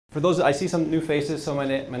For those, I see some new faces. So my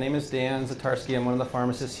name is Dan Zatarski. I'm one of the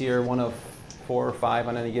pharmacists here, one of 4 or 5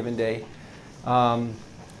 on any given day.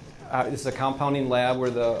 This is a compounding lab. We're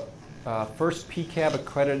the first PCAB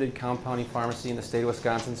accredited compounding pharmacy in the state of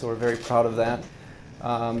Wisconsin, so we're very proud of that.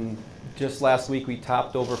 Just last week we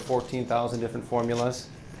topped over 14,000 different formulas.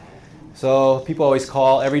 So people always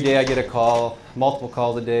call. Every day I get a call, multiple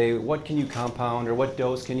calls a day. What can you compound, or what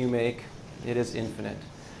dose can you make? It is infinite.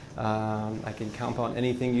 I can compound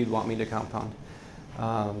anything you'd want me to compound.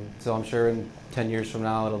 So I'm sure in 10 years from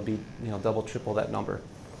now it'll be double, triple that number.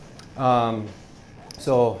 With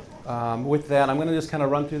that, I'm going to just kind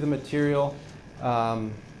of run through the material.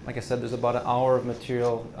 Like I said, there's about an hour of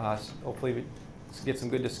material. Hopefully we get some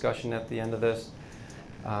good discussion at the end of this.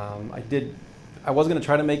 I was going to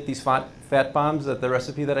try to make these fat bombs at the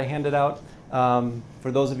recipe that I handed out.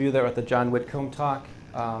 For those of you that were at the John Whitcomb talk,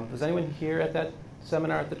 was anyone here at that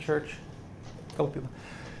seminar at the church? A couple people.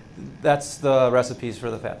 That's the recipes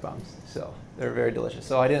for the fat bombs. So they're very delicious.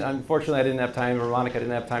 So unfortunately I didn't have time, or Monica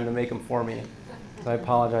didn't have time to make them for me. So I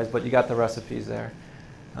apologize, but you got the recipes there.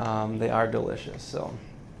 They are delicious. So,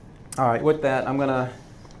 all right, with that, I'm gonna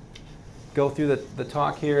go through the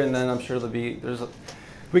talk here, and then I'm sure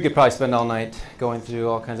we could probably spend all night going through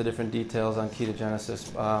all kinds of different details on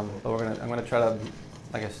ketogenesis. But I'm gonna try to,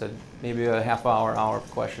 like I said, maybe a half hour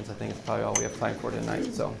of questions. I think it's probably all we have time for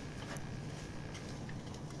tonight. So,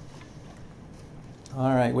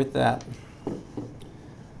 all right, with that,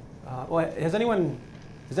 is anyone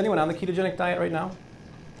on the ketogenic diet right now?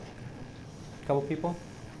 A couple people.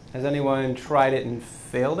 Has anyone tried it and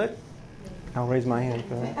failed it? I'll raise my hand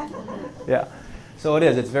for that. Yeah. So it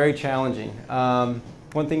is. It's very challenging.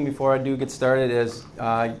 One thing before I do get started is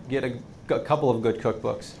get a couple of good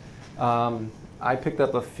cookbooks. I picked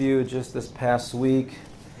up a few just this past week.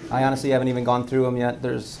 I honestly haven't even gone through them yet.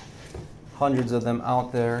 There's hundreds of them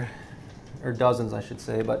out there, or dozens, I should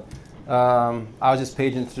say. But I was just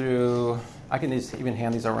paging through. I can just even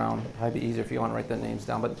hand these around. It'd probably be easier if you want to write the names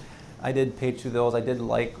down. But I did page through those. I did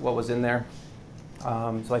like what was in there.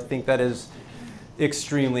 So I think that is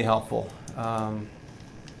extremely helpful. I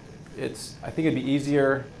think it'd be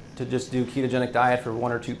easier to just do ketogenic diet for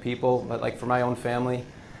 1 or 2 people. But like for my own family,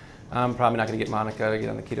 I'm probably not going to get Monica to get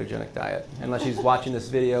on the ketogenic diet unless she's watching this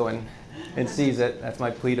video and sees it. That's my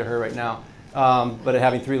plea to her right now. But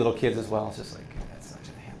having 3 little kids as well, it's just like, that's not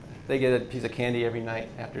going to happen. They get a piece of candy every night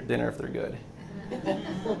after dinner if they're good.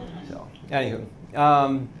 So, anywho,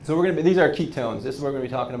 so these are ketones. This is what we're going to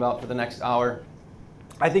be talking about for the next hour.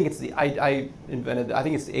 I think it's I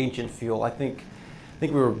think it's the ancient fuel. I think we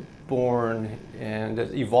were born and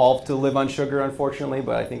evolved to live on sugar, unfortunately,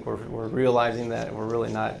 but I think we're realizing that we're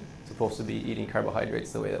really not supposed to be eating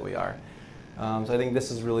carbohydrates the way that we are. So I think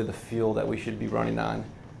this is really the fuel that we should be running on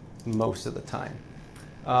most of the time.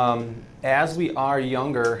 As we are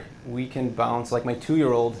younger, we can bounce, like my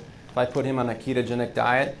 2-year-old, if I put him on a ketogenic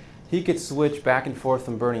diet, he could switch back and forth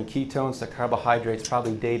from burning ketones to carbohydrates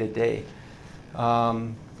probably day to day.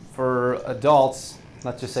 For adults,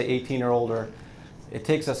 let's just say 18 or older, it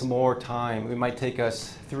takes us more time. It might take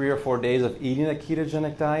us 3 or 4 days of eating a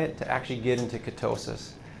ketogenic diet to actually get into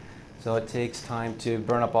ketosis. So it takes time to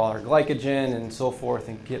burn up all our glycogen and so forth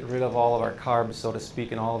and get rid of all of our carbs, so to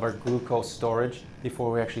speak, and all of our glucose storage before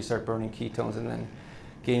we actually start burning ketones and then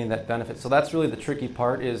gaining that benefit. So that's really the tricky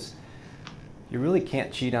part, is you really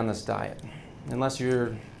can't cheat on this diet unless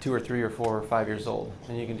you're 2 or 3 or 4 or 5 years old,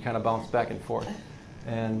 and you can kind of bounce back and forth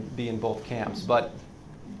and be in both camps. But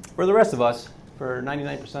for the rest of us, for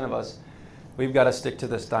 99% of us, we've got to stick to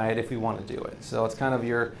this diet if we want to do it. So it's kind of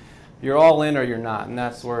you're all in or you're not, and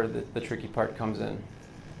that's where the tricky part comes in,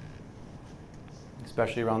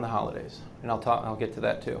 especially around the holidays. And I'll get to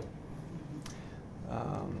that too.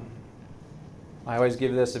 I always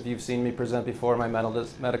give this, if you've seen me present before, my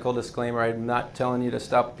medical disclaimer. I'm not telling you to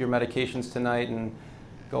stop your medications tonight and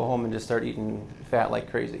go home and just start eating fat like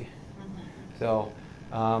crazy. So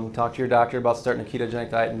talk to your doctor about starting a ketogenic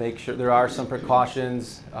diet and make sure there are some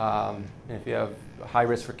precautions. If you have high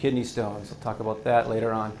risk for kidney stones, we'll talk about that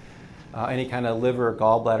later on. Any kind of liver or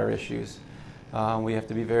gallbladder issues, we have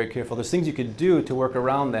to be very careful. There's things you could do to work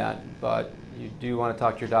around that, but you do want to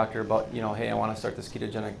talk to your doctor about, hey, I want to start this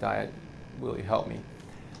ketogenic diet. Will you help me?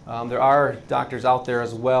 There are doctors out there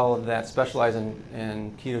as well that specialize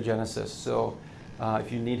in ketogenesis. So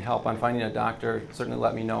if you need help on finding a doctor, certainly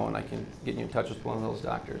let me know and I can get you in touch with one of those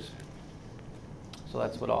doctors. So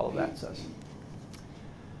that's what all of that says.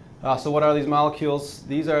 So what are these molecules?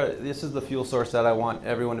 This is the fuel source that I want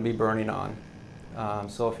everyone to be burning on.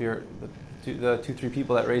 So if you're the 2-3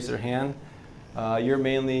 people that raise their hand, you're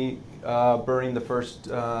mainly burning the first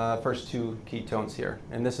two ketones here,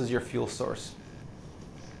 and this is your fuel source.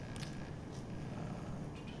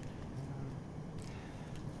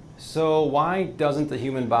 So why doesn't the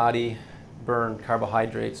human body burn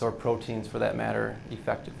carbohydrates or proteins, for that matter,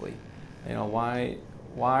 effectively? You know, why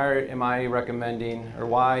am I recommending, or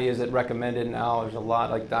why is it recommended now? There's a lot,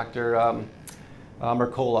 like Dr.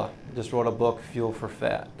 Mercola just wrote a book, Fat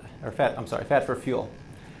for Fuel,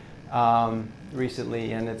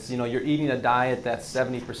 recently, and it's, you know, you're eating a diet that's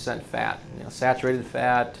 70% fat. You know, saturated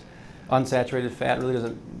fat, unsaturated fat really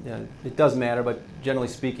doesn't, you know, it does matter, but generally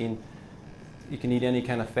speaking, you can eat any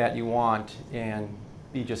kind of fat you want and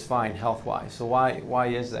be just fine health-wise. So why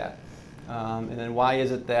is that? And then why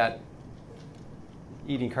is it that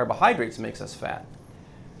eating carbohydrates makes us fat?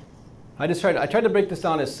 I tried to break this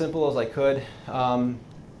down as simple as I could,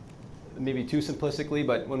 maybe too simplistically,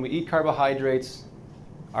 but when we eat carbohydrates,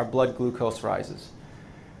 our blood glucose rises.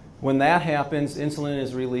 When that happens, insulin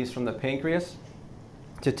is released from the pancreas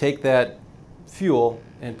to take that fuel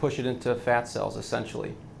and push it into fat cells,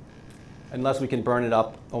 essentially, unless we can burn it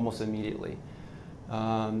up almost immediately.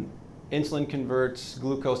 Insulin converts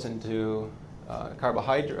glucose into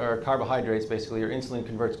carbohydrates, basically, or insulin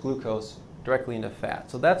converts glucose directly into fat.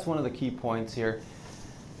 So that's one of the key points here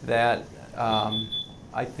that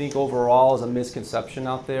I think overall is a misconception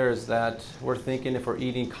out there, is that we're thinking if we're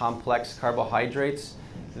eating complex carbohydrates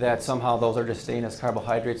that somehow those are just staying as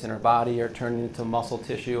carbohydrates in our body or turning into muscle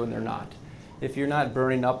tissue, and they're not. If you're not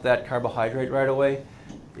burning up that carbohydrate right away,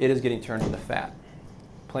 it is getting turned into fat,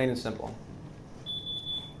 plain and simple.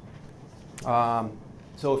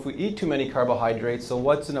 So if we eat too many carbohydrates, so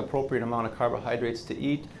what's an appropriate amount of carbohydrates to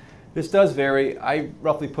eat? This does vary. I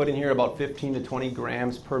roughly put in here about 15 to 20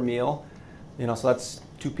 grams per meal. You know, so that's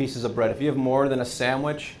 2 pieces of bread. If you have more than a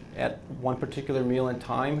sandwich at one particular meal in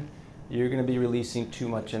time, you're going to be releasing too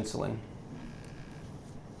much insulin.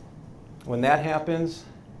 When that happens,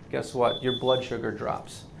 guess what? Your blood sugar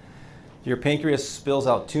drops. Your pancreas spills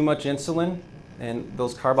out too much insulin, and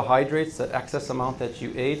those carbohydrates, that excess amount that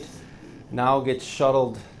you ate, now gets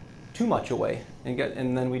shuttled too much away.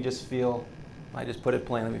 And then we just feel, I just put it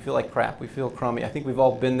plainly, we feel like crap. We feel crummy. I think we've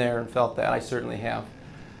all been there and felt that. I certainly have.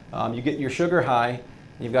 You get your sugar high,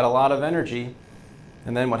 you've got a lot of energy,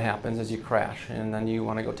 and then what happens is you crash, and then you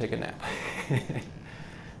want to go take a nap.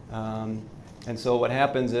 And so what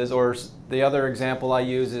happens is, or the other example I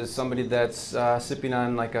use is somebody that's sipping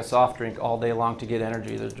on like a soft drink all day long to get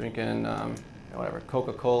energy. They're drinking whatever,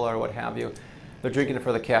 Coca-Cola or what have you. They're drinking it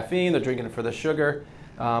for the caffeine, they're drinking it for the sugar,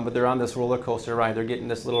 but they're on this roller coaster ride. They're getting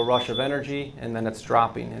this little rush of energy, and then it's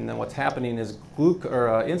dropping. And then what's happening is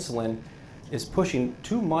insulin is pushing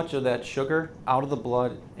too much of that sugar out of the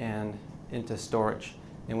blood and into storage.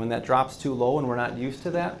 And when that drops too low and we're not used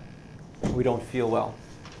to that, we don't feel well.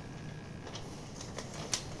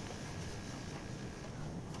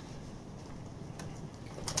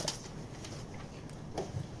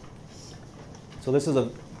 So this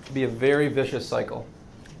is be a very vicious cycle.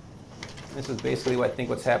 This is basically what I think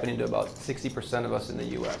what's happening to about 60% of us in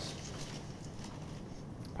the US.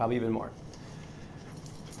 Probably even more.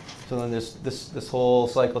 So then this whole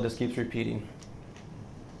cycle just keeps repeating.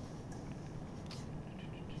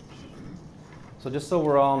 So just so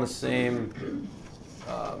we're all on the same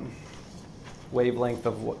wavelength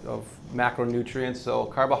of macronutrients, so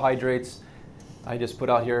carbohydrates, I just put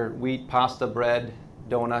out here wheat, pasta, bread,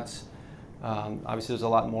 donuts. Obviously there's a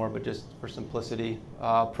lot more, but just for simplicity.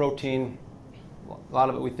 Protein, a lot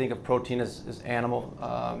of it we think of protein as animal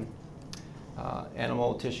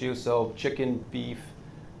tissue, so chicken, beef,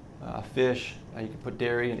 fish, you can put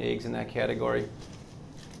dairy and eggs in that category.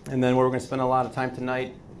 And then where we're going to spend a lot of time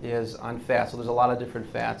tonight is on fat. So there's a lot of different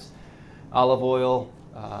fats. Olive oil,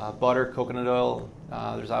 butter, coconut oil.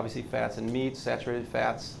 There's obviously fats in meats, saturated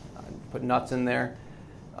fats. Put nuts in there.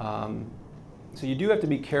 So you do have to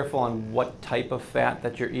be careful on what type of fat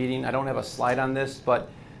that you're eating. I don't have a slide on this, but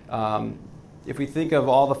if we think of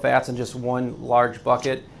all the fats in just one large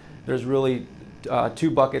bucket, there's really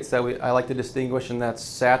 2 buckets that I like to distinguish, and that's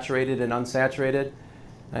saturated and unsaturated.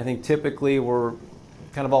 And I think typically we're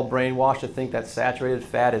kind of all brainwashed to think that saturated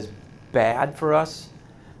fat is bad for us,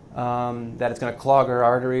 that it's going to clog our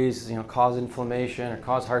arteries, you know, cause inflammation or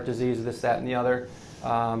cause heart disease, this, that, and the other.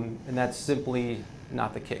 And that's simply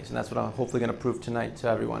not the case, and that's what I'm hopefully going to prove tonight to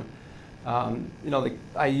everyone. You know,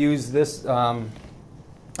 I use this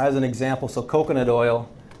as an example. So coconut oil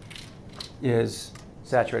is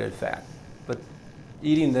saturated fat, but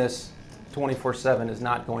eating this 24/7 is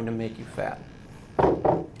not going to make you fat.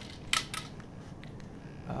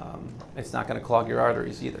 It's not going to clog your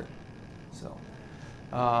arteries either. So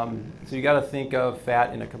So you got to think of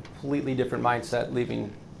fat in a completely different mindset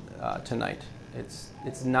leaving tonight.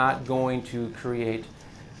 It's not going to create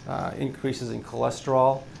increases in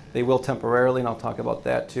cholesterol. They will temporarily, and I'll talk about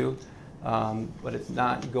that too. But it's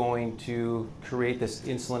not going to create this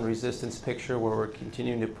insulin resistance picture where we're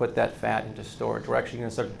continuing to put that fat into storage. We're actually going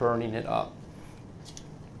to start burning it up.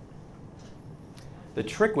 The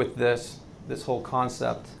trick with this whole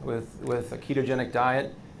concept with a ketogenic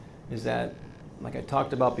diet is that, like I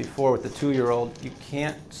talked about before with the 2-year-old, you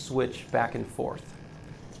can't switch back and forth.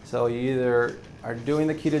 So you either are doing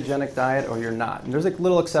the ketogenic diet or you're not. And there's like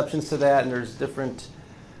little exceptions to that, and there's different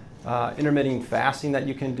intermittent fasting that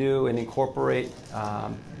you can do and incorporate.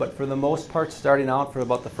 But for the most part, starting out for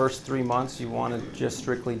about the first 3 months, you want to just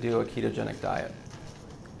strictly do a ketogenic diet.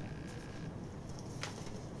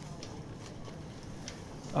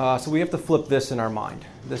 So we have to flip this in our mind.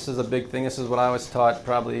 This is a big thing. This is what I was taught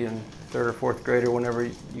probably in 3rd or 4th grade or whenever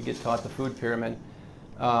you get taught the food pyramid.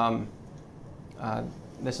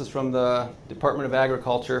 This is from the Department of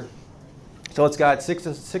Agriculture. So it's got 6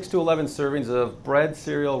 to 11 servings of bread,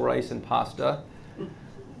 cereal, rice, and pasta. I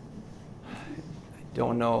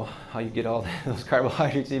don't know how you get all those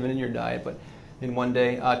carbohydrates even in your diet, but in one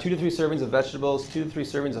day. 2 to 3 servings of vegetables, 2 to 3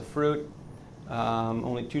 servings of fruit,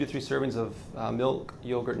 only 2 to 3 servings of milk,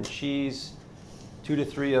 yogurt, and cheese. 2 to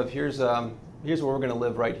 3 of, here's where we're going to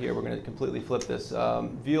live right here. We're going to completely flip this.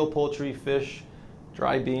 Veal, poultry, fish,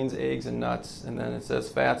 dry beans, eggs, and nuts. And then it says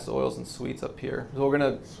fats, oils, and sweets up here. So we're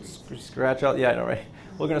going to scratch out, yeah, I know, right?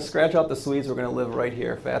 We're going to scratch out the sweets. We're going to live right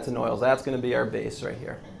here. Fats and oils, that's going to be our base right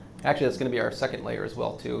here. Actually, that's going to be our second layer as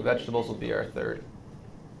well, too. Vegetables will be our third.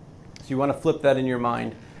 So you want to flip that in your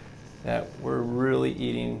mind that we're really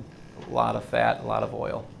eating a lot of fat, a lot of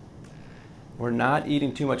oil. We're not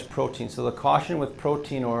eating too much protein. So the caution with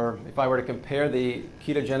protein, or if I were to compare the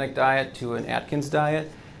ketogenic diet to an Atkins diet,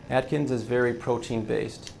 Atkins is very protein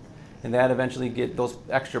based. And that eventually those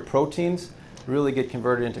extra proteins really get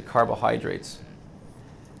converted into carbohydrates.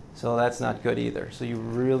 So that's not good either. So you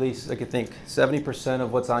really, like I think 70%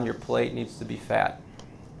 of what's on your plate needs to be fat.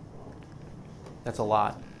 That's a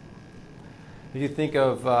lot. If you think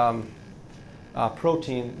of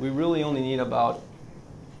protein, we really only need about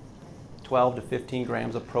 12 to 15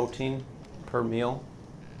 grams of protein per meal.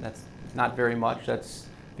 That's not very much. That's,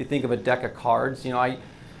 if you think of a deck of cards, you know,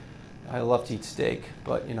 I love to eat steak,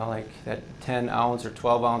 but you know, like that 10-ounce or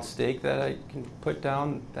 12-ounce steak that I can put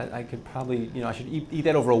down, that I could probably, you know, I should eat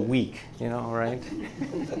that over a week, you know, right?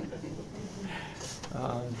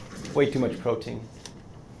 Way too much protein.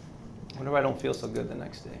 I wonder if I don't feel so good the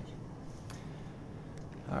next day.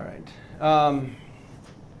 All right.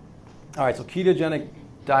 All right, so ketogenic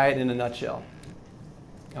diet in a nutshell.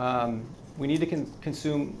 We need to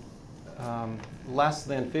consume less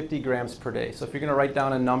than 50 grams per day. So if you're going to write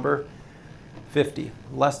down a number, 50,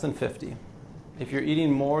 less than 50. If you're eating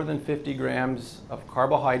more than 50 grams of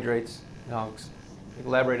carbohydrates, and I'll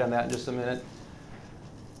elaborate on that in just a minute,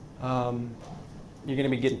 you're going to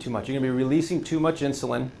be getting too much. You're going to be releasing too much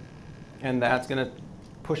insulin, and that's going to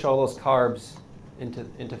push all those carbs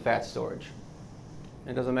into fat storage.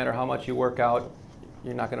 It doesn't matter how much you work out,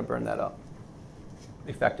 you're not going to burn that up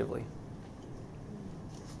effectively.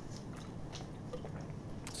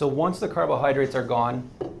 So once the carbohydrates are gone,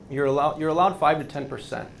 you're allowed 5 to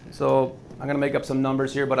 10%. So I'm going to make up some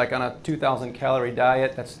numbers here, but like on a 2,000 calorie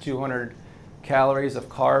diet, that's 200 calories of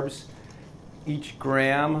carbs. Each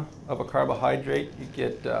gram of a carbohydrate, you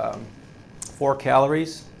get 4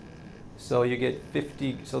 calories. So you get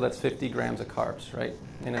 50, so that's 50 grams of carbs, right,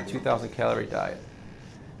 in a 2,000 calorie diet.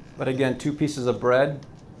 But again, 2 pieces of bread,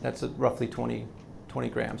 that's roughly 20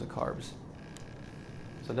 grams of carbs.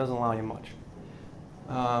 So it doesn't allow you much.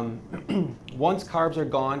 Once carbs are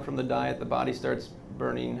gone from the diet, the body starts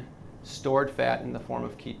burning stored fat in the form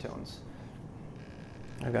of ketones.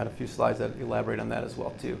 I've got a few slides that elaborate on that as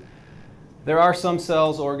well too. There are some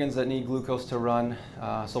cells, organs that need glucose to run,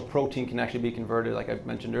 so protein can actually be converted, like I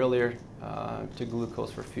mentioned earlier, to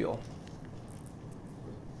glucose for fuel.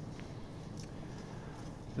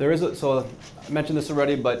 So I mentioned this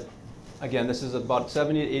already, but again, this is about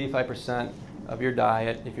 70 to 85% of your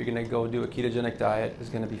diet, if you're going to go do a ketogenic diet, is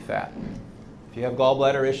going to be fat. If you have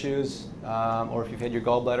gallbladder issues, or if you've had your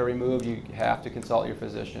gallbladder removed, you have to consult your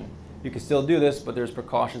physician. You can still do this, but there's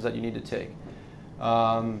precautions that you need to take.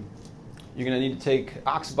 You're going to need to take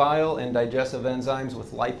ox bile and digestive enzymes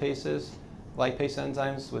with lipase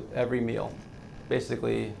enzymes with every meal.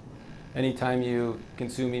 Basically, anytime you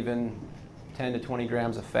consume even 10 to 20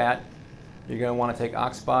 grams of fat, you're going to want to take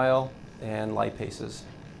ox bile and lipases.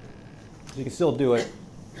 You can still do it,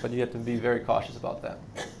 but you have to be very cautious about that.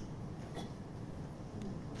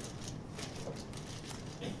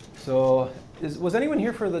 So was anyone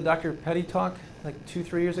here for the Dr. Petty talk like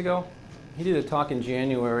 2-3 years ago? He did a talk in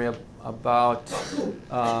January about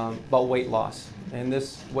weight loss. And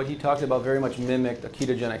what he talked about very much mimicked a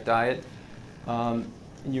ketogenic diet. And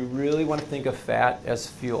you really want to think of fat as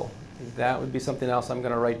fuel. That would be something else I'm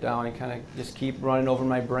going to write down and kind of just keep running over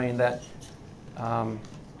my brain that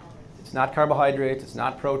it's not carbohydrates, it's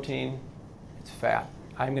not protein, it's fat.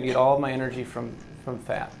 I'm going to get all of my energy from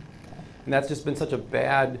fat. And that's just been such a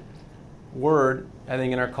bad word, I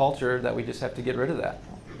think, in our culture that we just have to get rid of that.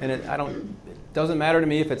 And it doesn't matter to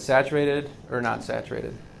me if it's saturated or not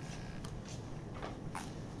saturated.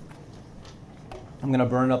 I'm going to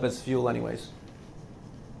burn it up as fuel anyways.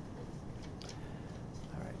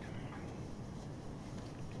 All right.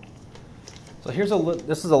 So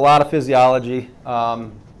this is a lot of physiology.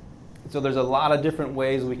 So there's a lot of different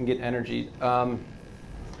ways we can get energy.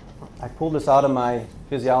 I pulled this out of my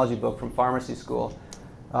physiology book from pharmacy school.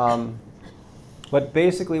 But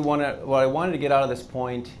basically what I wanted to get out of this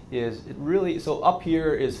point is so up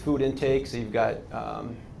here is food intake. So you've got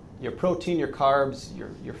your protein, your carbs,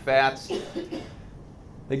 your fats.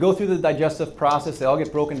 They go through the digestive process. They all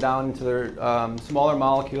get broken down into their smaller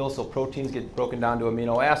molecules. So proteins get broken down to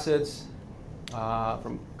amino acids.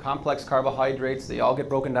 From complex carbohydrates, they all get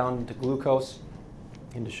broken down into glucose,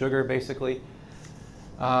 into sugar basically.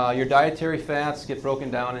 Your dietary fats get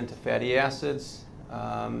broken down into fatty acids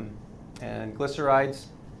and glycerides.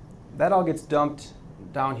 That all gets dumped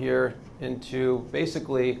down here into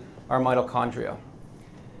basically our mitochondria.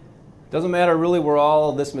 Doesn't matter really where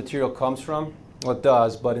all this material comes from. Well, it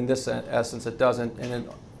does, but in this essence it doesn't. And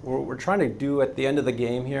what we're trying to do at the end of the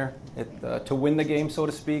game here, to win the game, so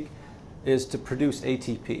to speak, is to produce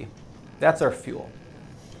ATP. That's our fuel.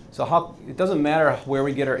 So it doesn't matter where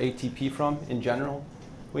we get our ATP from in general.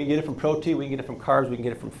 We can get it from protein, we can get it from carbs, we can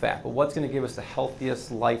get it from fat. But what's going to give us the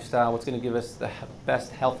healthiest lifestyle, what's going to give us the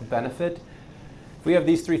best health benefit? If we have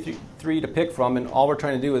these three to pick from and all we're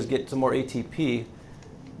trying to do is get some more ATP,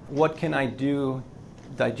 what can I do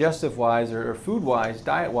digestive-wise or food-wise,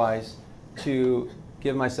 diet-wise, to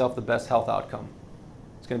give myself the best health outcome?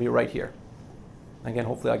 It's going to be right here. Again,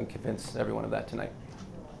 hopefully I can convince everyone of that tonight.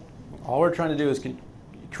 All we're trying to do is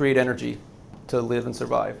create energy to live and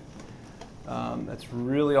survive. That's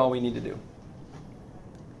really all we need to do.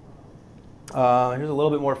 Here's a little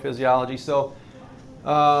bit more physiology. So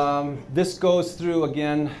this goes through,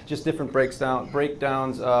 again, just different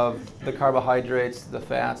breakdowns of the carbohydrates, the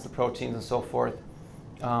fats, the proteins, and so forth.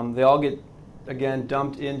 They all get, again,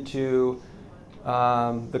 dumped into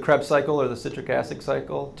the Krebs cycle or the citric acid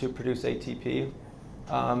cycle to produce ATP.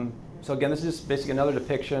 So again, this is just basically another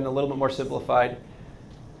depiction, a little bit more simplified.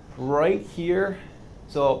 Right here,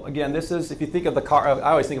 so again, this is, if you think of the car,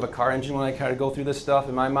 I always think of a car engine when I kind of go through this stuff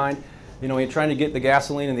in my mind. You know, when you're trying to get the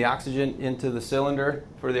gasoline and the oxygen into the cylinder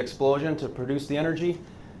for the explosion to produce the energy,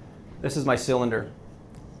 this is my cylinder.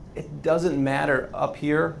 It doesn't matter up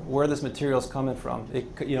here where this material is coming from.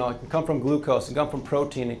 It can come from glucose, it can come from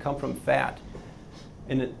protein, it can come from fat.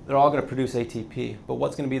 And they're all going to produce ATP. But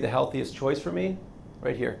what's going to be the healthiest choice for me?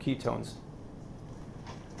 Right here, ketones.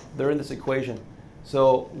 They're in this equation.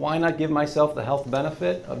 So why not give myself the health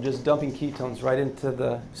benefit of just dumping ketones right into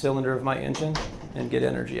the cylinder of my engine and get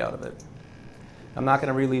energy out of it? I'm not going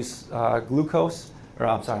to release I'm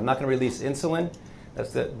not going to release insulin.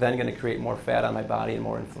 That's then going to create more fat on my body and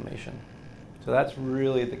more inflammation. So that's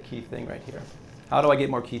really the key thing right here. How do I get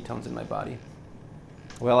more ketones in my body?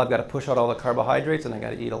 Well, I've got to push out all the carbohydrates and I've got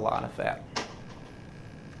to eat a lot of fat.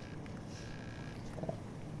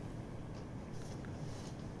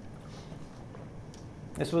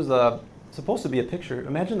 This was supposed to be a picture.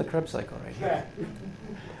 Imagine the Krebs cycle right here.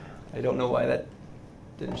 I don't know why that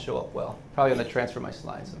didn't show up well. Probably going to transfer my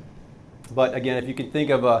slides. But again, if you can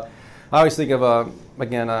think of I always think of a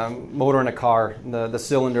motor in a car, the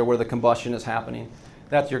cylinder where the combustion is happening.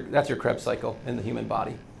 That's your Krebs cycle in the human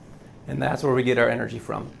body. And that's where we get our energy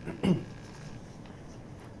from.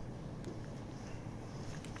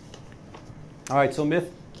 All right, so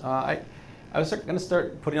myth. I was going to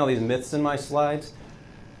start putting all these myths in my slides.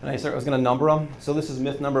 And I was going to number them. So this is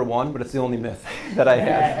myth number 1, but it's the only myth that I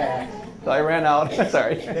had. So I ran out.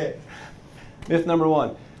 Sorry. Myth number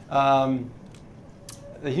 1.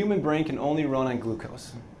 The human brain can only run on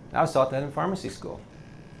glucose. I was taught that in pharmacy school.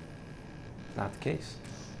 Not the case.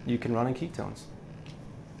 You can run on ketones.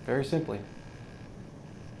 Very simply.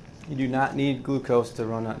 You do not need glucose to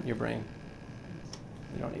run on your brain.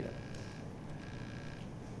 You don't need it.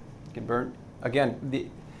 You can burn. Again,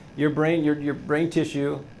 your brain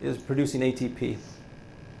tissue is producing ATP.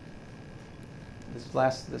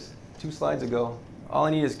 This 2 slides ago, all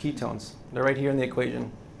I need is ketones. They're right here in the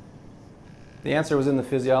equation. The answer was in the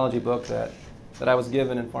physiology book that I was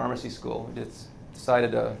given in pharmacy school. I just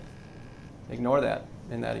decided to ignore that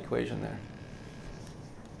in that equation there.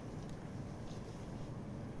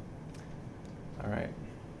 All right.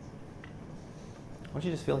 Don't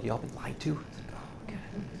you just feel like you all been lied to? Oh, okay.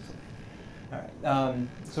 All right.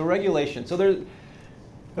 So regulation. So there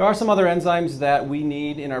are some other enzymes that we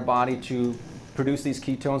need in our body to produce these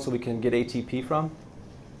ketones so we can get ATP from.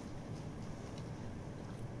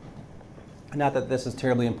 Not that this is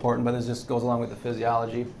terribly important, but this just goes along with the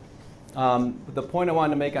physiology. But the point I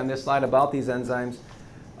wanted to make on this slide about these enzymes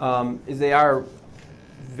is they are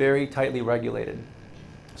very tightly regulated.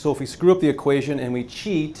 So if we screw up the equation and we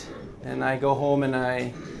cheat, and I go home and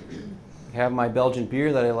I have my Belgian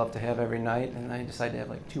beer that I love to have every night, and I decide to have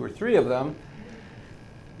like 2 or 3 of them,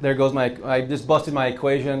 there goes I just busted my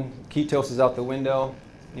equation. Ketose is out the window.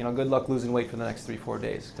 You know, good luck losing weight for the next 3-4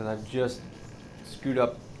 days because I've just screwed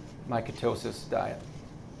up my ketosis diet.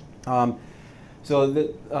 So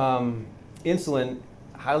the insulin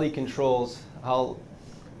highly controls how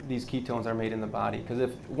these ketones are made in the body.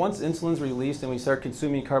 Because once insulin's released and we start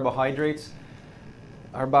consuming carbohydrates,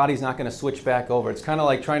 our body's not going to switch back over. It's kind of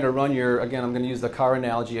like trying to run again, I'm going to use the car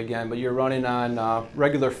analogy again, but you're running on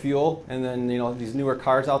regular fuel, and then these newer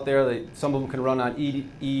cars out there, some of them can run on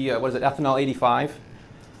ethanol 85.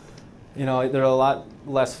 They're a lot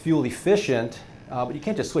less fuel efficient. But you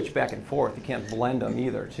can't just switch back and forth. You can't blend them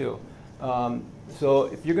either, too. So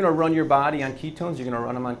if you're going to run your body on ketones, you're going to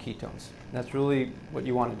run them on ketones. That's really what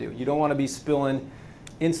you want to do. You don't want to be spilling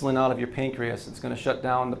insulin out of your pancreas. It's going to shut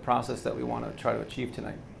down the process that we want to try to achieve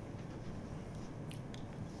tonight.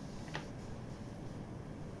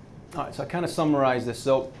 All right, so I kind of summarized this.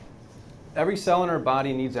 So every cell in our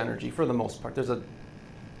body needs energy for the most part. There's a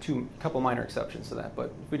couple minor exceptions to that,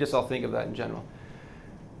 but if we just all think of that in general.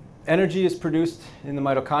 Energy is produced in the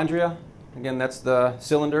mitochondria. Again, that's the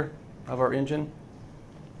cylinder of our engine.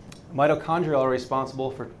 Mitochondria are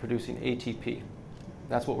responsible for producing ATP.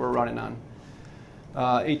 That's what we're running on.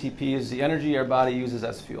 ATP is the energy our body uses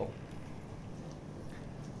as fuel.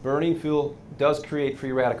 Burning fuel does create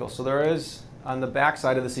free radicals. So there is, on the back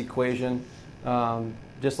side of this equation,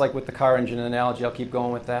 just like with the car engine analogy, I'll keep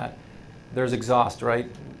going with that, there's exhaust, right?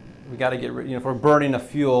 We got to get rid, if we're burning a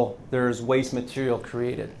fuel, there's waste material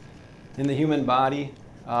created. In the human body,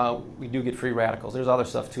 we do get free radicals. There's other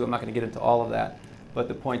stuff too. I'm not going to get into all of that. But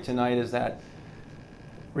the point tonight is that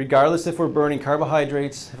regardless if we're burning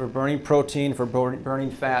carbohydrates, if we're burning protein, if we're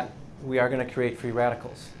burning fat, we are going to create free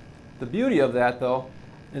radicals. The beauty of that, though,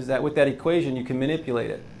 is that with that equation, you can manipulate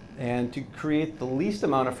it. And to create the least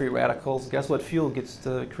amount of free radicals, guess what fuel gets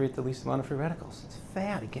to create the least amount of free radicals? It's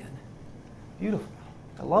fat again. Beautiful.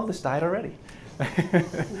 I love this diet already.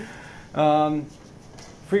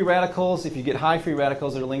 Free radicals, if you get high free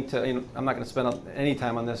radicals, are linked to, I'm not going to spend any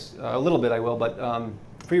time on this, a little bit I will, but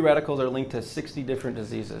free radicals are linked to 60 different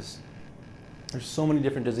diseases. There's so many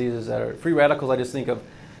different diseases that are, free radicals I just think of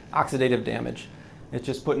oxidative damage. It's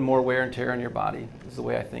just putting more wear and tear on your body, is the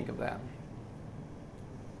way I think of that.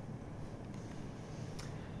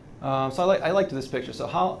 So I liked this picture. So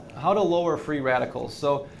how to lower free radicals.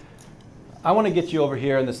 So I want to get you over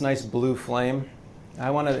here in this nice blue flame. I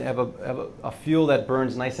want to have a fuel that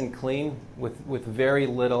burns nice and clean with very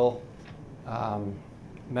little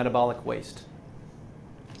metabolic waste.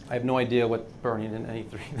 I have no idea what's burning in any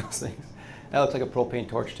 3 of those things. That looks like a propane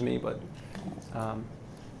torch to me, but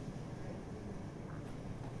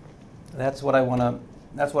that's what I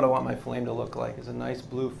want my flame to look like, is a nice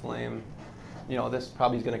blue flame. This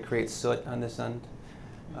probably is going to create soot on this end.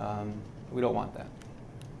 We don't want that.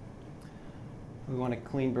 We want a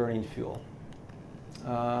clean burning fuel.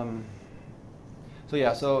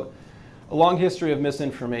 So a long history of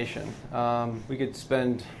misinformation. I could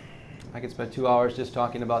spend 2 hours just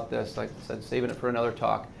talking about this, like I said, saving it for another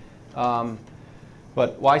talk.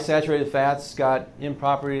 But why saturated fats got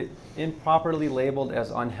improperly labeled as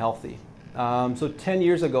unhealthy. So 10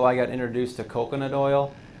 years ago, I got introduced to coconut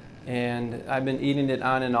oil, and I've been eating it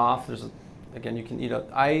on and off. Again, you can eat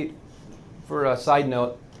it. For a side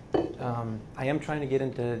note, I am trying to get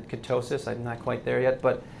into ketosis. I'm not quite there yet,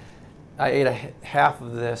 but I ate half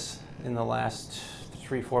of this in the last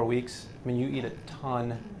 3-4 weeks. I mean, you eat a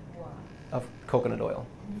ton of coconut oil,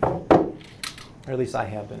 or at least I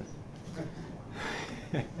have been.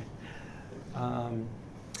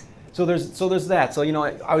 So there's that. So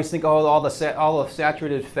I always think all the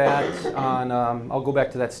saturated fats on. I'll go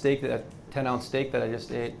back to that steak, that 10-ounce steak that I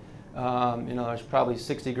just ate. There's probably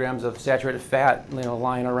 60 grams of saturated fat,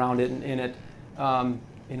 lying around it in it.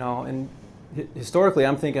 And historically,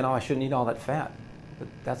 I'm thinking, I shouldn't eat all that fat, but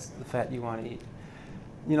that's the fat you want to eat.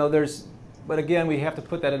 But again, we have to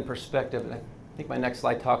put that in perspective. And I think my next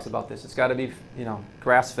slide talks about this. It's got to be,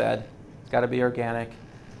 grass-fed. It's got to be organic.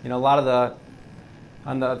 A lot of the,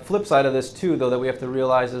 on the flip side of this too, though, that we have to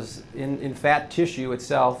realize is in fat tissue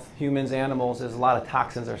itself, humans, animals, there's a lot of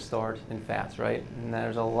toxins are stored in fats, right? And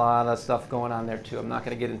there's a lot of stuff going on there too. I'm not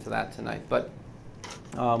going to get into that tonight. But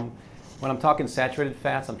when I'm talking saturated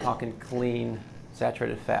fats, I'm talking clean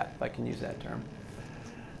saturated fat, if I can use that term.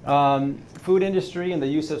 Food industry and the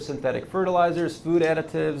use of synthetic fertilizers, food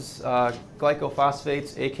additives,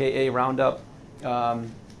 glycophosphates, aka Roundup.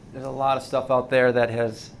 There's a lot of stuff out there that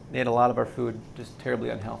has made a lot of our food just terribly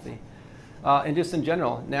unhealthy. And just in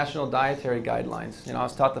general, national dietary guidelines. I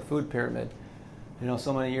was taught the food pyramid,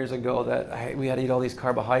 so many years ago that we had to eat all these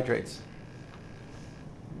carbohydrates.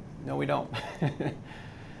 No, we don't.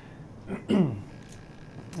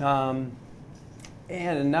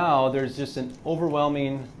 And now there's just an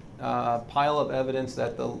overwhelming pile of evidence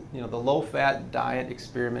that the low-fat diet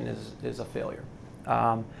experiment is a failure.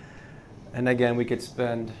 And again, we could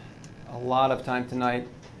spend a lot of time tonight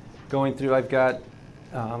going through. I've got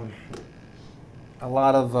a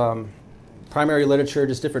lot of primary literature,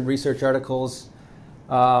 just different research articles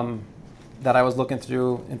that I was looking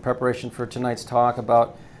through in preparation for tonight's talk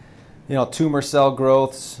about tumor cell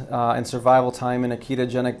growths and survival time in a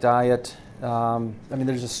ketogenic diet.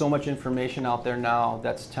 There's just so much information out there now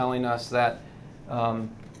that's telling us that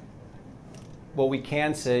what we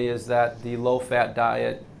can say is that the low-fat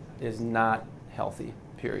diet is not healthy,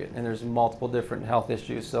 period. And there's multiple different health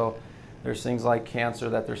issues. So there's things like cancer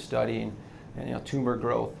that they're studying, and tumor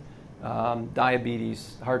growth,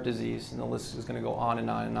 diabetes, heart disease, and the list is going to go on and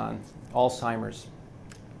on and on. Alzheimer's.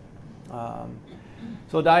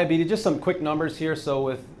 So diabetes, just some quick numbers here.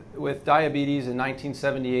 So with diabetes in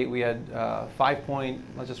 1978, we had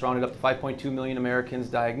let's just round it up to 5.2 million Americans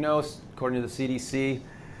diagnosed, according to the CDC.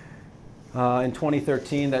 In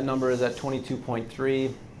 2013, that number is at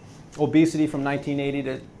 22.3. Obesity from 1980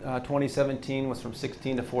 to 2017 was from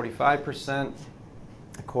 16 to 45%,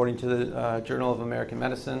 according to the Journal of American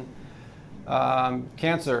Medicine.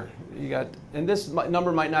 Cancer, and this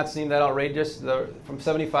number might not seem that outrageous. From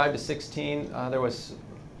 75 to 16, there was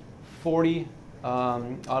 40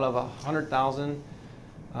 out of 100,000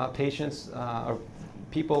 patients or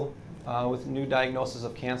people with new diagnosis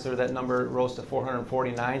of cancer. That number rose to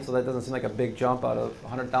 449, so that doesn't seem like a big jump out of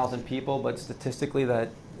 100,000 people, but statistically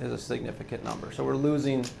that is a significant number. So we're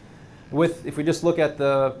losing, if we just look at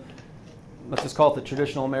let's just call it the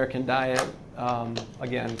traditional American diet,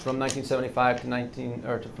 again, from 1975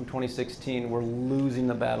 to from 2016, we're losing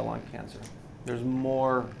the battle on cancer. There's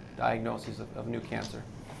more diagnoses of new cancer.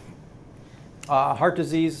 Heart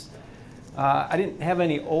disease, I didn't have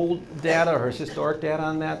any old data or historic data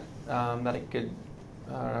on that that I could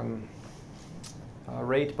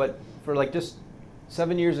rate, but for just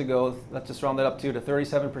 7 years ago, let's just round that up to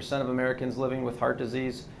 37% of Americans living with heart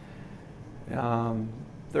disease.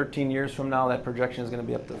 13 years from now, that projection is going to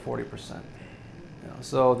be up to 40%.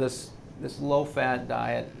 So this low-fat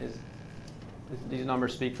diet these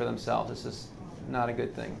numbers speak for themselves. This is not a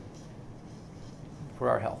good thing for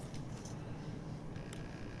our health.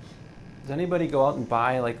 Does anybody go out and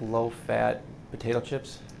buy low-fat potato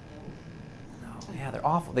chips? No. Yeah, they're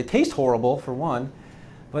awful. They taste horrible for one,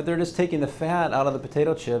 but they're just taking the fat out of the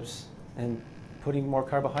potato chips and putting more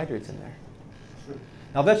carbohydrates in there.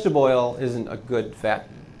 Now, vegetable oil isn't a good fat,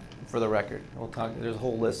 for the record. We'll talk. There's a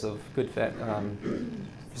whole list of good fat,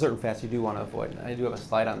 certain fats you do want to avoid. I do have a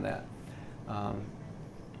slide on that.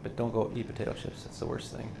 But don't go eat potato chips. That's the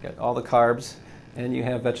worst thing. You got all the carbs, and you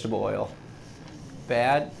have vegetable oil.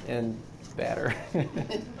 Bad and badder.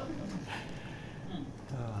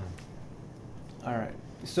 All right.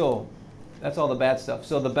 So that's all the bad stuff.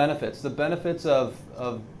 So the benefits of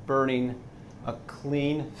burning a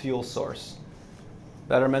clean fuel source.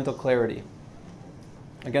 Better mental clarity.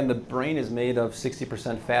 Again, the brain is made of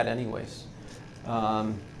 60% fat anyways.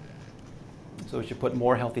 So we should put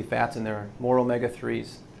more healthy fats in there, more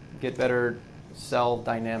omega-3s, get better cell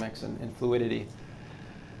dynamics and fluidity.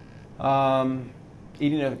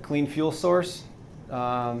 Eating a clean fuel source,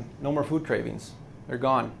 no more food cravings. They're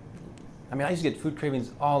gone. I used to get food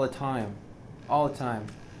cravings all the time.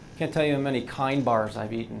 Can't tell you how many Kind bars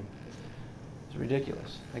I've eaten. It's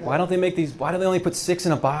ridiculous. Why don't they make these? Why do they only put 6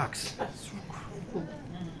 in a box?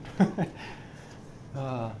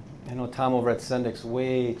 I know Tom over at Sendik's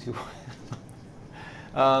way too.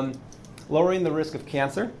 Lowering the risk of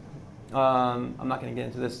cancer. I'm not going to get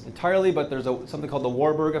into this entirely, but there's something called the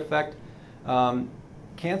Warburg effect.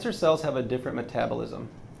 Cancer cells have a different metabolism.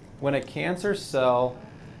 When a cancer cell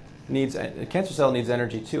needs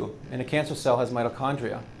energy too, and a cancer cell has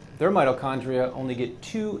mitochondria. their mitochondria only get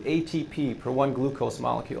 2 ATP per 1 glucose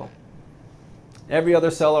molecule. Every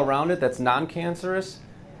other cell around it that's non-cancerous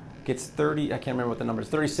gets 30, I can't remember what the number is,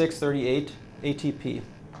 36, 38 ATP.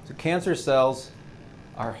 So cancer cells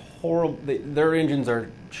are horrible, their engines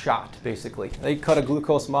are shot, basically. They cut a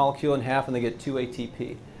glucose molecule in half and they get 2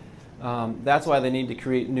 ATP. That's why they need to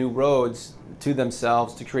create new roads to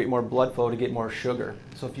themselves to create more blood flow to get more sugar.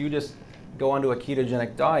 So if you just go onto a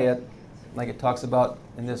ketogenic diet, like it talks about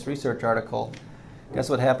in this research article, guess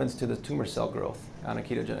what happens to the tumor cell growth on a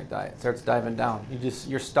ketogenic diet? It starts diving down.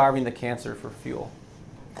 You're starving the cancer for fuel.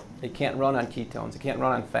 It can't run on ketones. It can't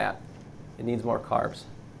run on fat. It needs more carbs.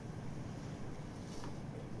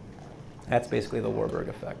 That's basically the Warburg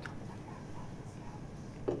effect.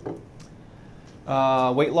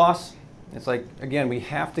 Weight loss. It's like, again, we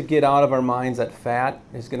have to get out of our minds that fat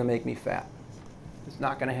is going to make me fat. It's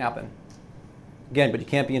not going to happen. Again, but you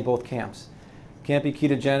can't be in both camps. You can't be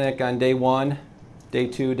ketogenic on day 1, day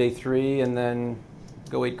 2, day 3, and then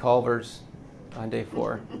go eat Culver's on day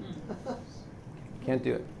 4. Can't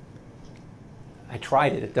do it. I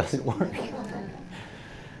tried it. It doesn't work.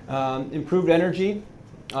 Improved energy,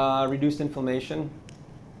 reduced inflammation,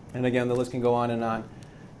 and again, the list can go on and on.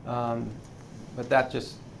 But that's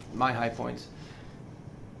just my high points.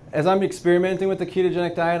 As I'm experimenting with the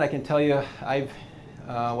ketogenic diet, I can tell you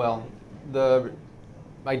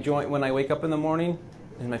my joint, when I wake up in the morning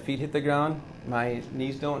and my feet hit the ground, my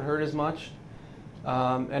knees don't hurt as much.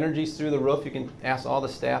 Energy's through the roof. You can ask all the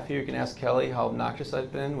staff here. You can ask Kelly how obnoxious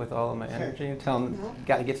I've been with all of my energy and tell them,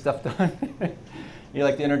 got to get stuff done. You're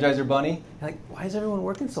like the Energizer Bunny. You're like, why is everyone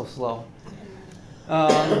working so slow? You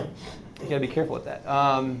got to be careful with that.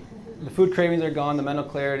 The food cravings are gone. The mental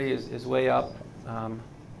clarity is way up.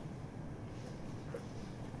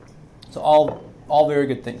 So all very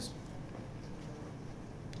good things.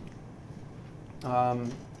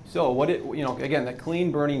 So again, the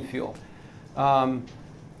clean burning fuel.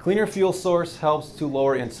 Cleaner fuel source helps to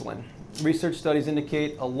lower insulin. Research studies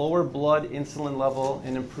indicate a lower blood insulin level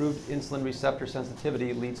and improved insulin receptor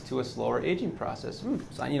sensitivity leads to a slower aging process.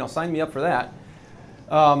 Sign me up for that.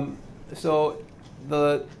 I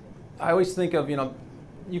always think of,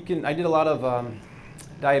 I did a lot of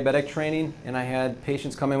diabetic training, and I had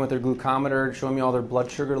patients come in with their glucometer, showing me all their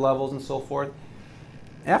blood sugar levels and so forth.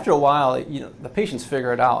 After a while, the patients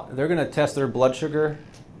figure it out. They're going to test their blood sugar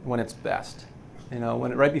when it's best.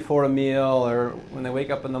 Right before a meal or when they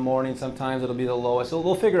wake up in the morning, sometimes it'll be the lowest. So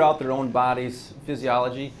they'll figure out their own body's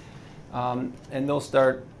physiology, and they'll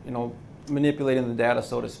start, manipulating the data,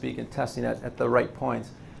 so to speak, and testing it at the right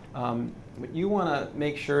points. But you want to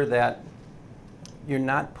make sure that you're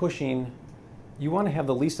not pushing. You want to have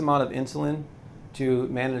the least amount of insulin to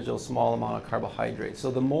manage a small amount of carbohydrates.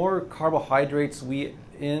 So the more carbohydrates we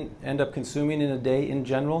end up consuming in a day in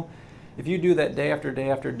general, if you do that day after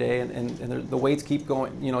day after day and the weights keep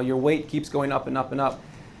going, your weight keeps going up and up and up,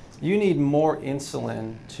 you need more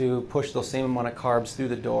insulin to push those same amount of carbs through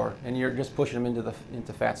the door, and you're just pushing them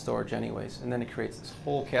into fat storage anyways, and then it creates this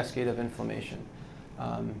whole cascade of inflammation.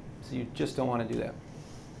 So you just don't want to do that.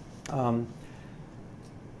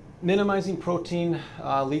 Minimizing protein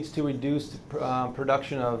leads to reduced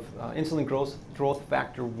production of insulin growth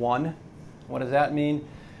factor 1. What does that mean?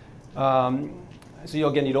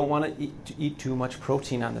 Again, you don't want to eat too much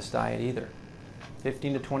protein on this diet either.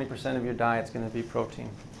 15 to 20% of your diet is going to be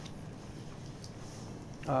protein.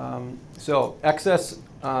 So excess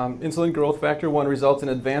insulin growth factor 1 results in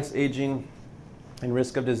advanced aging and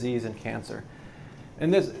risk of disease and cancer.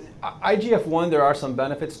 And this IGF-1, there are some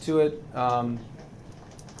benefits to it.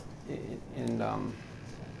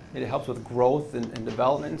 It helps with growth and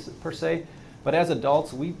development per se. But as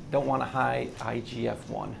adults, we don't want a high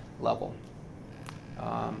IGF-1 level.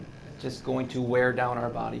 Just going to wear down our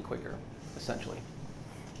body quicker, essentially.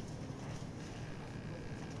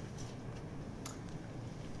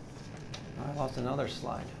 I lost another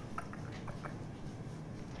slide.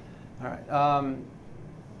 All right.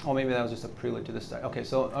 Maybe that was just a prelude to this slide. Okay,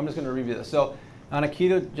 so I'm just going to review this. So on a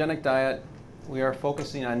ketogenic diet, we are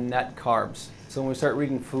focusing on net carbs. So when we start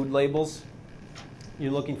reading food labels,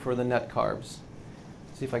 you're looking for the net carbs.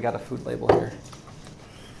 Let's see if I got a food label here.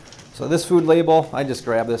 So this food label, I just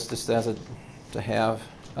grabbed this just as to have.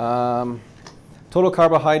 Total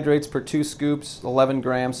carbohydrates per 2 scoops, 11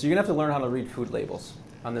 grams. So you're going to have to learn how to read food labels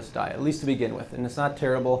on this diet, at least to begin with. And it's not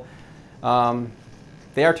terrible.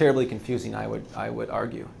 They are terribly confusing, I would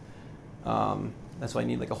argue. That's why I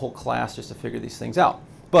need like a whole class just to figure these things out.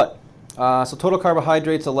 But so total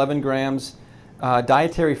carbohydrates, 11 grams.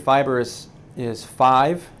 Dietary fiber is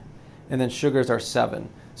 5, and then sugars are 7.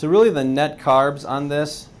 So really the net carbs on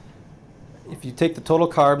this if you take the total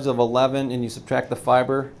carbs of 11 and you subtract the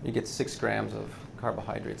fiber, you get 6 grams of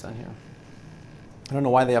carbohydrates on here. I don't know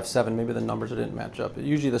why they have 7. Maybe the numbers didn't match up.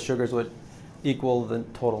 Usually the sugars would equal the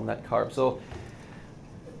total net carb. So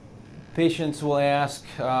patients will ask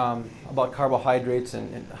about carbohydrates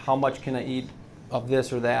and how much can I eat of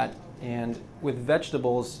this or that. And with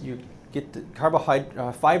vegetables, you get the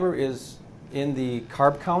fiber is in the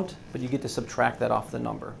carb count, but you get to subtract that off the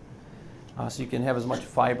number. So you can have as much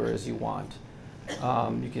fiber as you want.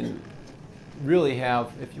 You can really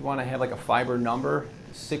have, if you want to have like a fiber number,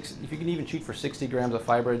 if you can even shoot for 60 grams of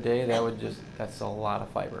fiber a day, that's a lot of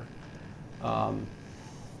fiber.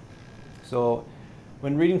 So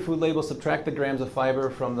when reading food labels, subtract the grams of fiber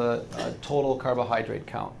from the total carbohydrate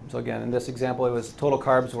count. So again, in this example, it was total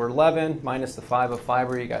carbs were 11 minus the 5 of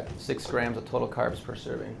fiber, you got 6 grams of total carbs per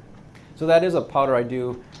serving. So that is a powder I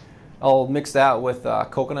do. I'll mix that with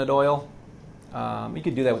coconut oil. You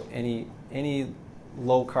could do that with any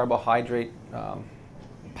low carbohydrate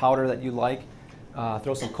powder that you like.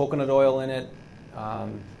 Throw some coconut oil in it,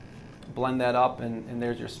 blend that up, and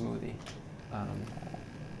there's your smoothie.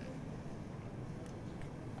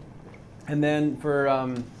 And then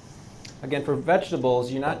again, for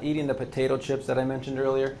vegetables, you're not eating the potato chips that I mentioned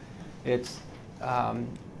earlier. It's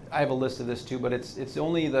I have a list of this too, but it's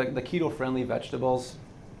only the keto-friendly vegetables.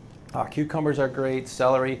 Cucumbers are great,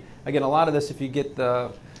 celery. Again, a lot of this, if you get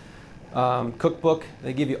the cookbook,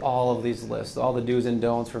 they give you all of these lists, all the do's and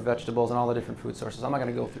don'ts for vegetables and all the different food sources. I'm not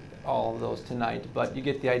going to go through all of those tonight, but you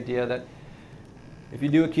get the idea that if you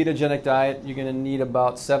do a ketogenic diet, you're going to need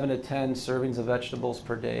about 7 to 10 servings of vegetables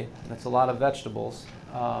per day. That's a lot of vegetables,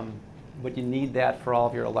 but you need that for all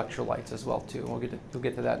of your electrolytes as well too. We'll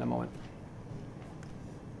get to that in a moment.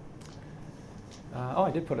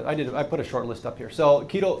 I put a short list up here. So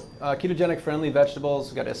ketogenic friendly vegetables,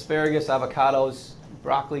 we've got asparagus, avocados,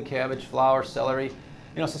 broccoli, cabbage, flour, celery.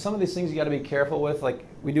 So some of these things you got to be careful with. Like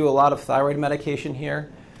we do a lot of thyroid medication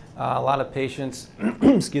here. A lot of patients,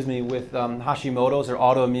 excuse me, with Hashimoto's or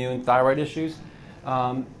autoimmune thyroid issues.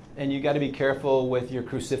 And you got to be careful with your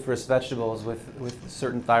cruciferous vegetables with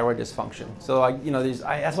certain thyroid dysfunction. So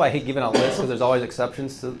that's why I hate giving out lists, because there's always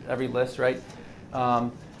exceptions to every list, right?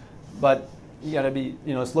 But you got to be,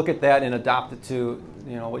 let's look at that and adopt it to,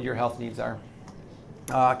 what your health needs are.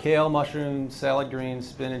 Kale, mushroom, salad greens,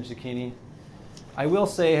 spinach, zucchini. I will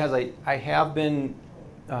say, I have been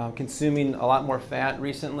consuming a lot more fat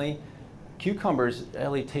recently. Cucumbers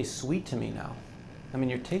really taste sweet to me now. I mean,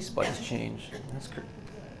 your taste buds change. That's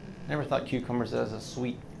never thought cucumbers as a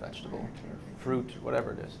sweet vegetable, or fruit,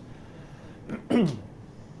 whatever it is.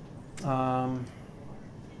 Sorry,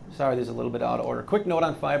 there's a little bit out of order. Quick note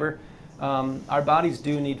on fiber. Our bodies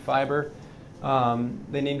do need fiber.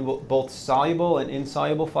 They need both soluble and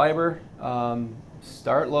insoluble fiber.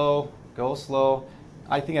 Start low, go slow.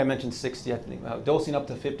 I think I mentioned 60. I think dosing up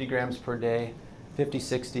to 50 grams per day, 50,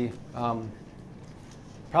 60. Probably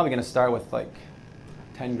going to start with like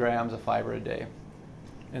 10 grams of fiber a day.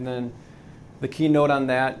 And then the key note on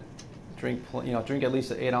that, drink at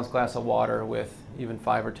least an 8-ounce glass of water with even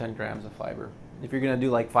 5 or 10 grams of fiber. If you're going to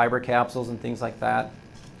do like fiber capsules and things like that,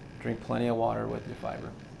 drink plenty of water with your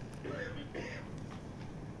fiber.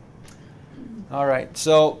 All right,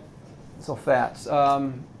 so fats.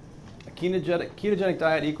 A ketogenic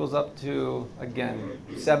diet equals up to, again,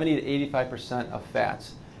 70 to 85% of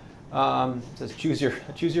fats. It says choose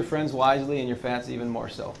your friends wisely and your fats even more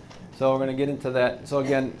so. So we're going to get into that. So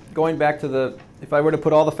again, going back to if I were to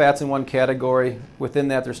put all the fats in one category, within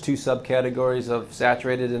that there's 2 subcategories of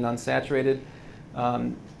saturated and unsaturated.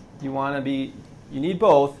 You need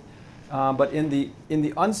both, but in the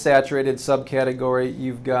unsaturated subcategory,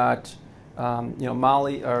 you've got you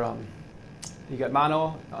got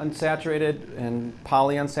mono unsaturated and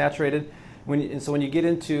poly unsaturated. So when you get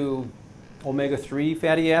into omega-3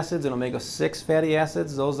 fatty acids and omega-6 fatty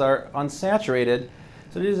acids, those are unsaturated.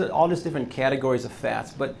 So these are all just different categories of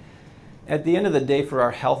fats. But at the end of the day, for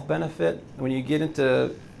our health benefit, when you get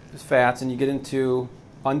into fats and you get into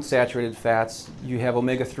unsaturated fats, you have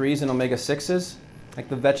omega-3s and omega-6s. Like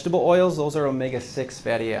the vegetable oils, those are omega-6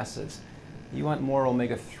 fatty acids. You want more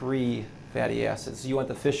omega-3 fatty acids. You want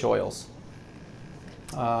the fish oils.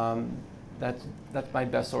 That's my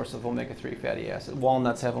best source of omega-3 fatty acids.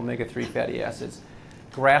 Walnuts have omega-3 fatty acids.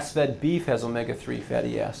 Grass-fed beef has omega-3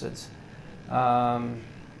 fatty acids. I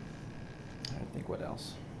think what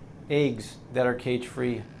else? Eggs that are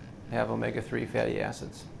cage-free have omega-3 fatty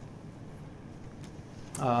acids.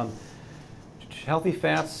 Healthy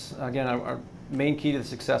fats, again, are main key to the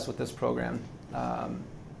success with this program.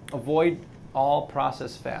 Avoid all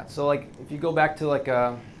processed fats. So like if you go back to like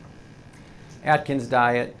a Atkins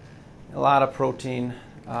diet, a lot of protein.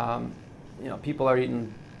 People are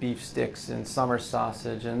eating beef sticks and summer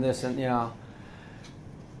sausage and this, and you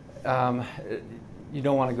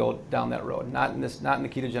don't want to go down that road. Not in the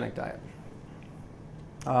ketogenic diet.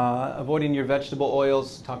 Avoiding your vegetable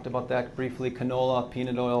oils. Talked about that briefly. Canola,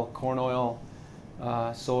 peanut oil, corn oil,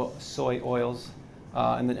 soy oils,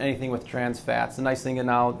 and then anything with trans fats. The nice thing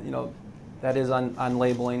now, that is on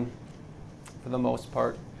labeling for the most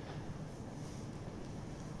part.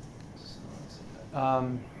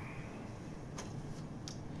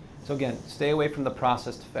 So again, stay away from the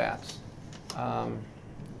processed fats.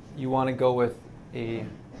 You want to go with a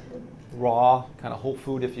raw, kind of whole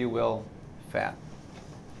food, if you will, fat.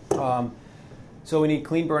 So we need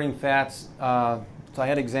clean burning fats. So I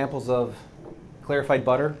had examples of clarified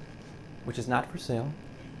butter, which is not for sale.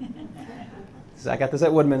 So I got this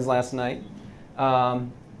at Woodman's last night,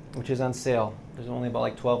 which is on sale. There's only about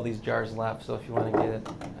like 12 of these jars left, so if you want to get it,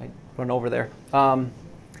 I run over there.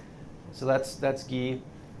 So that's ghee.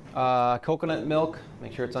 Coconut milk,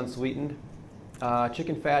 make sure it's unsweetened.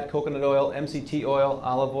 Chicken fat, coconut oil, MCT oil,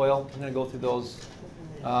 olive oil. I'm going to go through those,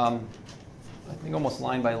 I think almost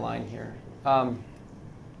line by line here.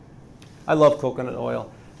 I love coconut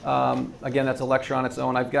oil. Again, that's a lecture on its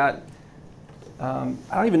own. I've got, I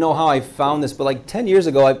don't even know how I found this, but like 10 years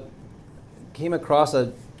ago, I came across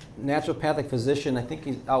a naturopathic physician, I think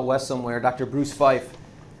he's out west somewhere, Dr. Bruce Fife,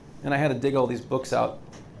 and I had to dig all these books out.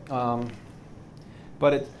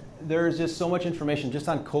 But there's just so much information just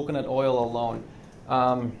on coconut oil alone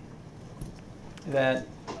that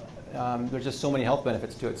there's just so many health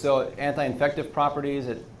benefits to it. So anti-infective properties,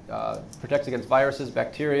 it protects against viruses,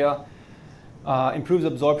 bacteria, improves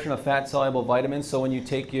absorption of fat-soluble vitamins. So when you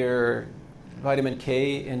take your vitamin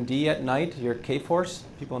K and D at night, your K-Force,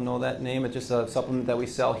 people know that name, it's just a supplement that we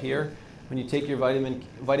sell here. When you take your vitamin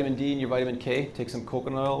D and your vitamin K, take some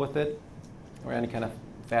coconut oil with it, or any kind of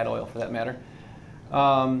fat oil for that matter.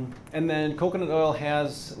 And then coconut oil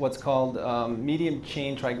has what's called medium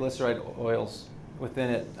chain triglyceride oils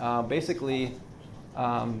within it. Basically,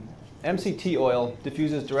 MCT oil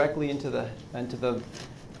diffuses directly into the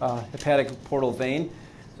hepatic portal vein.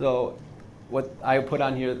 So what I put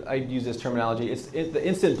on here, I use this terminology, it's the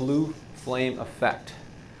instant blue flame effect.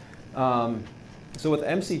 So with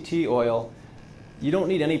MCT oil, you don't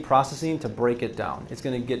need any processing to break it down. It's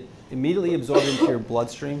going to get immediately absorbed into your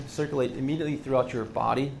bloodstream, circulate immediately throughout your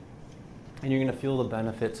body, and you're going to feel the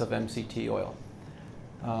benefits of MCT oil.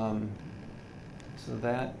 So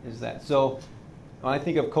that is that. So when I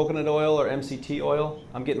think of coconut oil or MCT oil,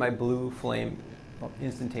 I'm getting my blue flame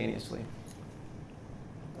instantaneously.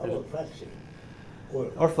 Or flaxseed.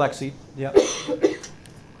 Or flaxseed, yeah.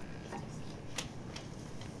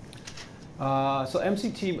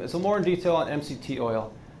 So more in detail on MCT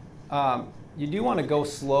oil. You do want to go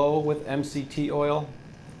slow with MCT oil.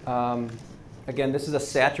 Again, this is a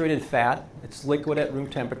saturated fat. It's liquid at room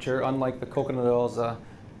temperature, unlike the coconut oil is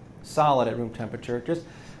solid at room temperature. Just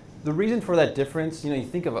the reason for that difference, you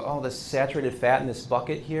think of this saturated fat in this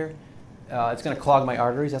bucket here. It's going to clog my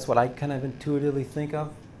arteries. That's what I kind of intuitively think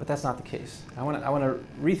of, but that's not the case. I want to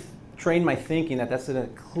retrain my thinking that that's going to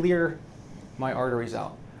clear my arteries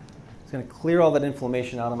out. It's going to clear all that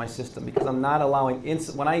inflammation out of my system because I'm not allowing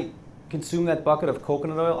when I consume that bucket of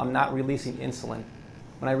coconut oil, I'm not releasing insulin.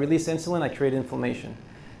 When I release insulin, I create inflammation.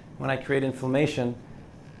 When I create inflammation,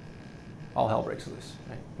 all hell breaks loose.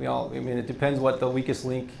 Right? It depends what the weakest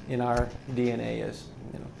link in our DNA is.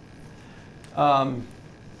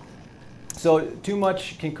 So too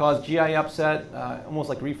much can cause GI upset, almost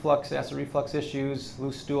like reflux, acid reflux issues,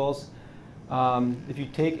 loose stools. If you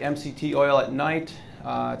take MCT oil at night,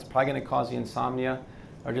 it's probably going to cause you insomnia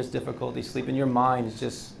or just difficulty sleeping. Your mind is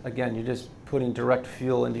just, again, you're just putting direct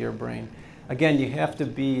fuel into your brain. Again, you have to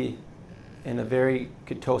be in a very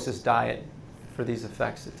ketosis diet for these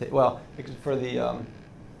effects to take, for the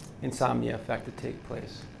insomnia effect to take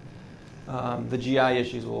place. The GI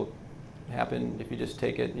issues will happen if you just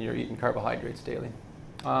take it and you're eating carbohydrates daily.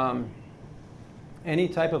 Any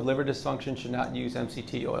type of liver dysfunction should not use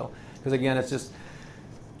MCT oil because again, it's just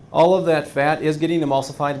all of that fat is getting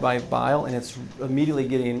emulsified by bile and it's immediately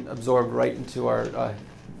getting absorbed right into our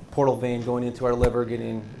portal vein, going into our liver,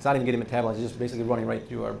 it's not even getting metabolized, it's just basically running right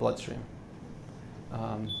through our bloodstream.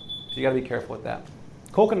 So you got to be careful with that.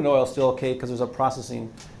 Coconut oil is still okay because there's a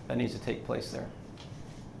processing that needs to take place there.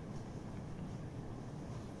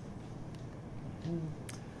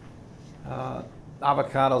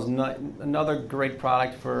 Avocados, another great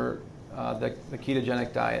product for the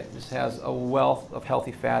ketogenic diet. It just has a wealth of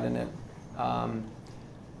healthy fat in it.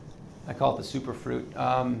 I call it the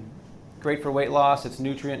superfruit. great for weight loss. It's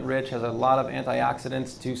nutrient rich, has a lot of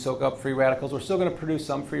antioxidants to soak up free radicals. We're still going to produce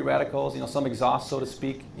some free radicals, some exhaust, so to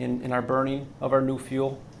speak, in our burning of our new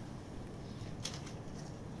fuel.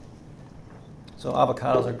 So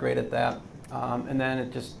avocados are great at that. And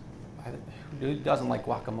then who doesn't like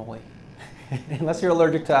guacamole? Unless you're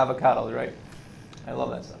allergic to avocados, right? I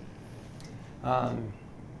love that stuff.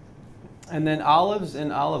 And then olives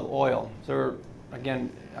and olive oil. So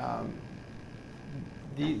again,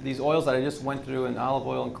 these oils that I just went through, and olive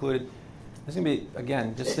oil included, this is going to be,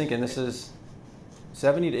 again, just thinking, this is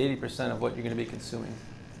 70 to 80% of what you're going to be consuming.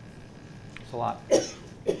 It's a lot.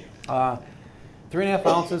 3.5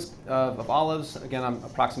 ounces of olives, again, I'm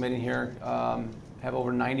approximating here, have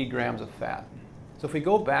over 90 grams of fat. So if we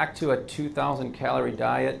go back to a 2,000 calorie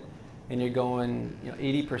diet, and you're going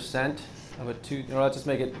 80% of let's just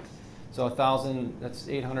make it, so 1,000, that's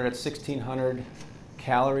 800, that's 1,600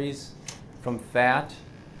 calories from fat,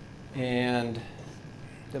 and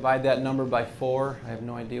divide that number by 4. I have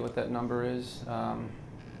no idea what that number is.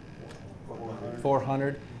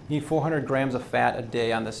 400. You need 400 grams of fat a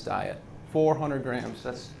day on this diet. 400 grams.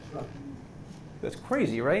 That's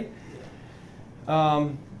crazy, right?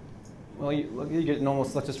 Well, you're getting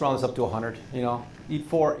almost. Let's just round this up to 100. Eat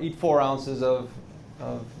 4 ounces of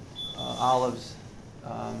olives.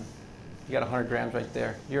 You got 100 grams right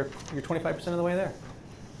there. You're 25% of the way there.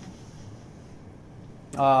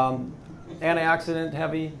 Antioxidant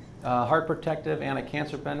heavy, heart protective,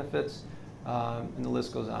 anti-cancer benefits, and the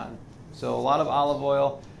list goes on. So a lot of olive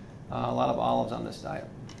oil, a lot of olives on this diet.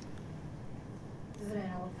 Is it in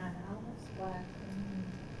all kind of olives? Black?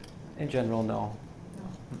 In general, no. No.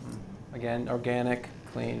 Again, organic,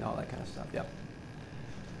 clean, all that kind of stuff. Yep.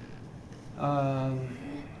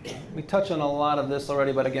 We touched on a lot of this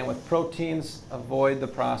already, but again, with proteins, avoid the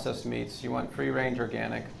processed meats. You want free-range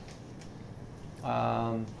organic.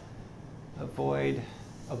 Avoid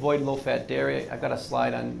low-fat dairy. I've got a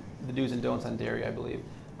slide on the do's and don'ts on dairy, I believe.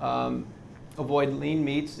 Avoid lean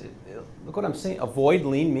meats. Look what I'm saying. Avoid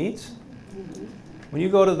lean meats. When you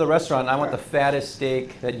go to the restaurant, I want the fattest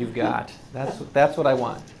steak that you've got. That's what I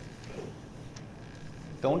want.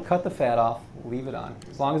 Don't cut the fat off. Leave it on,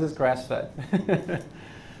 as long as it's grass-fed.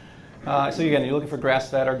 So again, you're looking for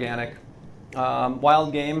grass-fed, organic.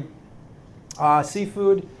 Wild game.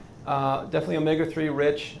 Seafood, definitely omega-3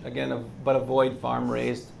 rich, again, but avoid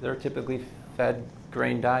farm-raised. They're typically fed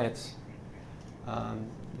grain diets.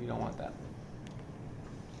 You don't want that.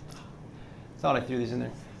 Thought I threw these in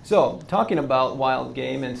there. So, talking about wild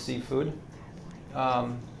game and seafood,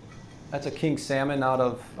 that's a king salmon out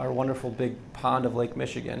of our wonderful big pond of Lake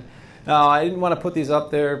Michigan. Now, I didn't want to put these up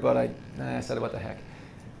there, but I said, what the heck.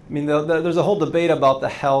 I mean, there's a whole debate about the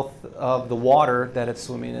health of the water that it's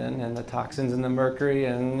swimming in, and the toxins and the mercury,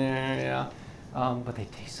 and but they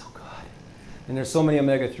taste so good. And there's so many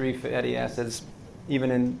omega-3 fatty acids, even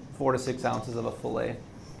in 4 to 6 ounces of a fillet.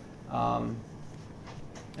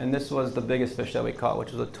 And this was the biggest fish that we caught,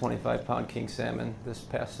 which was a 25-pound king salmon this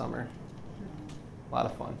past summer. A lot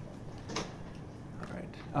of fun. All right.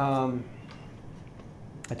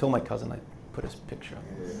 I told my cousin I'd put his picture up.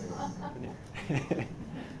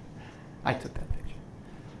 I took that picture.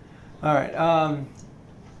 All right.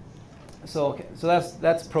 So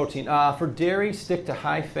that's protein. For dairy, stick to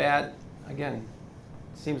high fat. Again,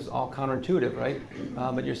 seems all counterintuitive, right?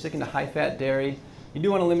 But you're sticking to high fat dairy. You do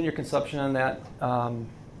want to limit your consumption on that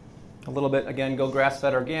a little bit. Again, go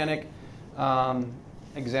grass-fed organic.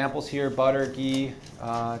 Examples here: butter, ghee,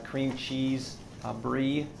 cream cheese,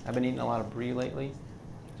 brie. I've been eating a lot of brie lately.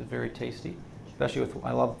 It's very tasty, especially with.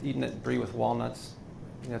 I love eating brie with walnuts.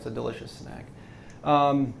 I think that's a delicious snack.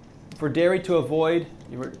 For dairy to avoid,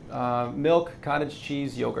 milk, cottage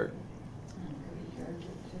cheese, yogurt.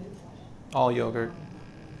 All yogurt.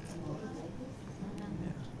 Yeah.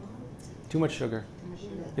 Too much sugar.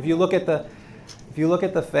 If you look at the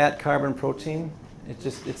fat, carbon, protein,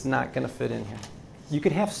 it's not going to fit in here. You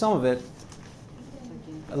could have some of it,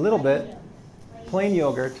 a little bit, plain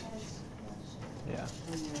yogurt. Yeah.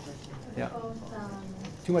 Yeah.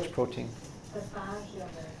 Too much protein.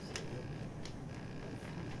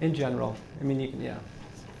 In general, I mean, you can, yeah.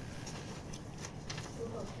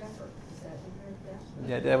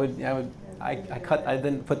 Yeah, I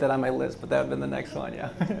didn't put that on my list, but that would have been the next one, yeah.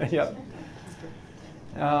 Yep.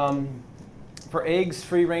 For eggs,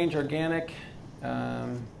 free range, organic,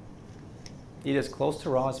 eat as close to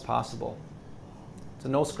raw as possible. So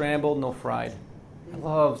no scrambled, no fried.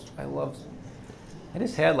 I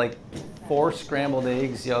just had like 4 scrambled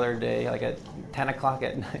eggs the other day, like at 10 o'clock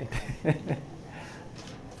at night.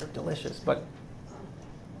 They're delicious, but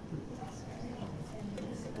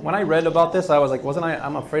when I read about this, I was like,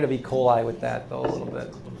 I'm afraid of E. coli with that though a little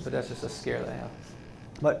bit, but that's just a scare that I have.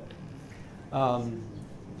 But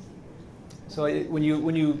when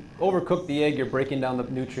you overcook the egg, you're breaking down the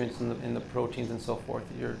nutrients and the proteins and so forth.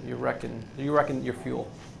 You reckon your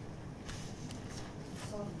fuel.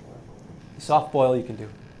 Soft boil you can do,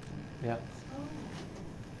 yeah.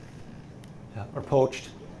 Yeah, or poached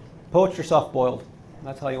or soft boiled.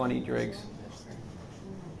 That's how you want to eat your eggs.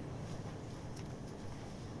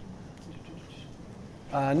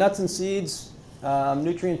 Nuts and seeds,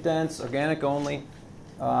 nutrient dense, organic only.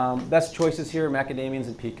 Best choices here: macadamians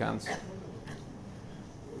and pecans.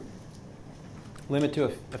 Limit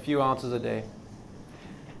to a few ounces a day.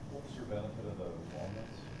 What's your benefit of the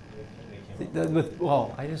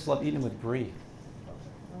walnuts? I just love eating them with brie.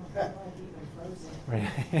 Right.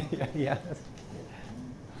 Yeah.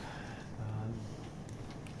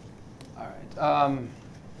 All right.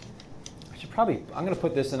 I should probably. I'm going to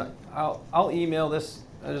put this in. I'll email this.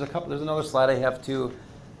 There's another slide I have too.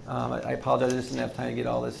 I apologize. I just didn't have time to get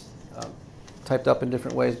all this typed up in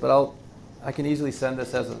different ways, but I can easily send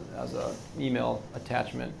this as a email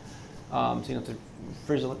attachment, so you don't have to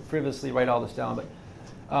frivolously write all this down. But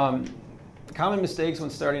common mistakes when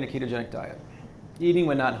starting a ketogenic diet: eating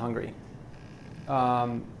when not hungry.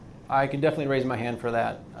 I can definitely raise my hand for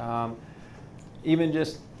that. Even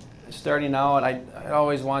just starting out, I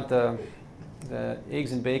always want the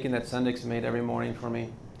eggs and bacon that Sundix made every morning for me.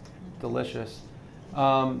 Delicious.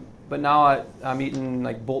 But now I'm eating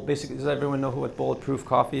like basically. Does everyone know what bulletproof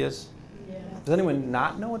coffee is? Yeah. Does anyone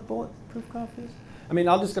not know what bulletproof coffee is? I mean,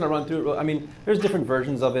 I'm just going to run through it. I mean, there's different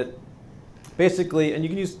versions of it. Basically, and you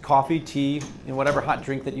can use coffee, tea, and whatever hot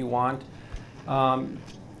drink that you want. I'm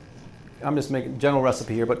just making a general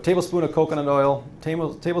recipe here, but tablespoon of coconut oil,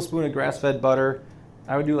 tablespoon of grass-fed butter.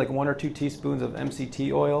 I would do like 1 or 2 teaspoons of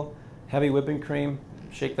MCT oil, heavy whipping cream,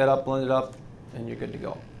 shake that up, blend it up, and you're good to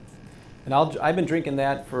go. And I've been drinking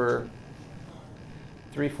that for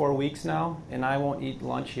 3-4 weeks now, and I won't eat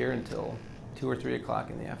lunch here until 2 or 3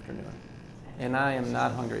 o'clock in the afternoon. And I am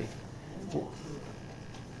not hungry. Yeah.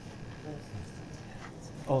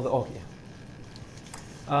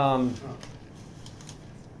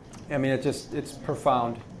 I mean, it's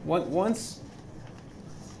profound. Once,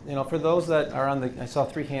 for those that are I saw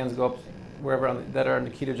 3 hands go up, wherever that are on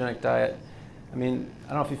the ketogenic diet. I mean, I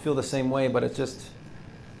don't know if you feel the same way, but it's just,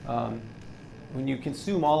 when you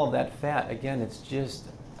consume all of that fat, again, it's just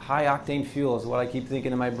high octane fuel is what I keep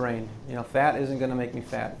thinking in my brain. Fat isn't going to make me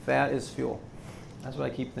fat. Fat is fuel. That's what I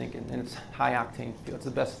keep thinking, and it's high octane fuel. It's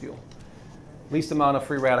the best fuel. Least amount of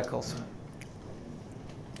free radicals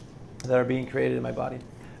that are being created in my body.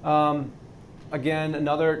 Again,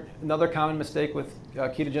 another common mistake with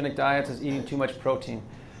ketogenic diets is eating too much protein.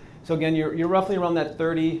 So again, you're roughly around that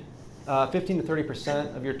 15 to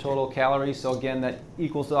 30% of your total calories. So again, that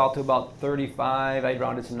equals out to about 35. I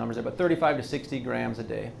rounded some numbers there, but 35 to 60 grams a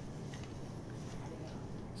day.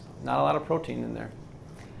 So not a lot of protein in there.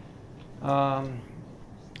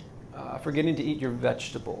 Forgetting to eat your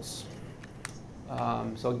vegetables.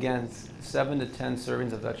 So again, 7 to 10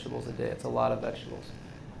 servings of vegetables a day. It's a lot of vegetables.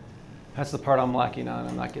 That's the part I'm lacking on.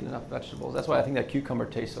 I'm not getting enough vegetables. That's why I think that cucumber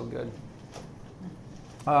tastes so good.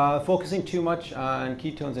 Focusing too much on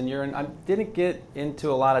ketones in urine. I didn't get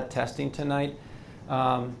into a lot of testing tonight.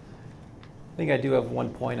 I think I do have one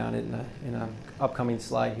point on it in an upcoming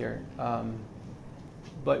slide here.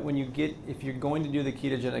 But if you're going to do the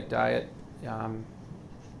ketogenic diet, and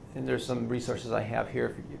there's some resources I have here,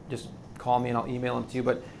 if you just call me and I'll email them to you.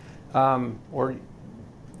 But or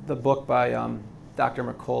the book by Dr.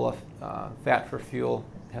 McCullough, Fat for Fuel,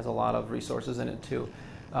 has a lot of resources in it too.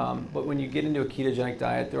 But when you get into a ketogenic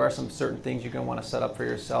diet, there are some certain things you're going to want to set up for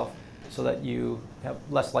yourself so that you have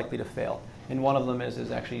less likely to fail. And one of them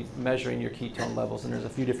is actually measuring your ketone levels. And there's a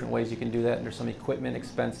few different ways you can do that. And there's some equipment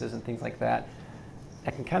expenses and things like that.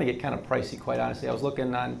 That can kind of get kind of pricey, quite honestly. I was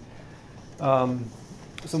looking on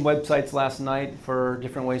some websites last night for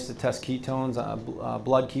different ways to test ketones,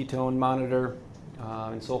 blood ketone monitor,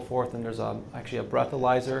 and so forth. And there's actually a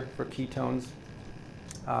breathalyzer for ketones.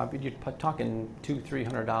 But you're talking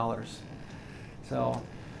 $200-300. So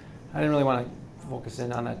I didn't really want to focus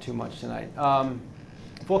in on that too much tonight.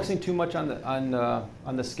 Focusing too much on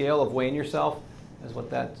the scale of weighing yourself is what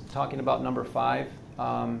that's talking about. Number 5.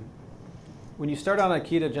 When you start on a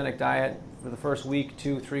ketogenic diet for the first week,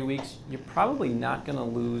 2-3 weeks, you're probably not going to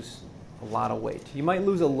lose a lot of weight. You might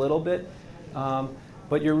lose a little bit,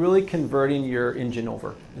 but you're really converting your engine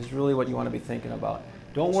over. Is really what you want to be thinking about.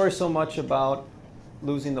 Don't worry so much about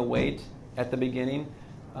losing the weight at the beginning.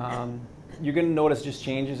 You're going to notice just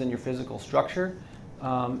changes in your physical structure.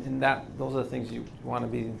 And those are the things you want to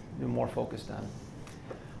be more focused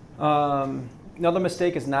on. Another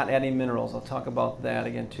mistake is not adding minerals. I'll talk about that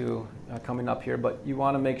again too coming up here, but you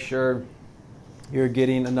want to make sure you're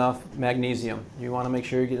getting enough magnesium. You want to make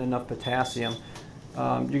sure you're getting enough potassium.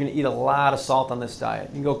 You're going to eat a lot of salt on this diet.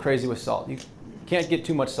 You can go crazy with salt. You can't get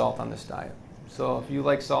too much salt on this diet. So if you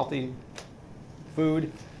like salty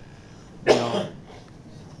food, go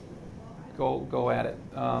at it.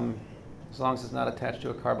 As long as it's not attached to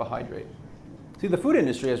a carbohydrate. See, the food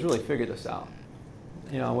industry has really figured this out.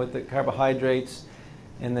 With the carbohydrates,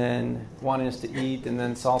 and then wanting us to eat, and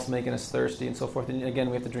then salt's making us thirsty, and so forth. And again,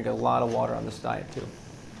 we have to drink a lot of water on this diet too.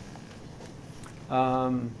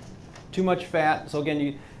 Too much fat. So again,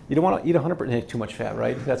 you don't want to eat 100% too much fat,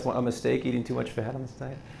 right? That's a mistake, eating too much fat on this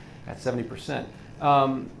diet. At 70%.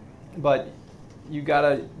 But you got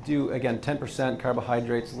to do, again, 10%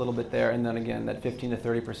 carbohydrates, a little bit there, and then again, that 15 to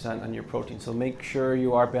 30% on your protein. So make sure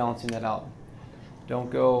you are balancing that out.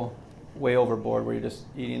 Don't go way overboard where you're just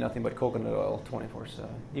eating nothing but coconut oil 24/7.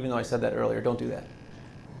 Even though I said that earlier, don't do that.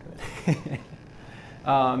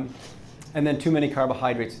 And then too many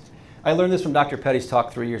carbohydrates. I learned this from Dr. Petty's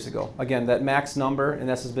talk 3 years ago. Again, that max number, and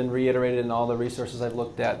this has been reiterated in all the resources I've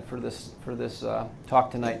looked at for this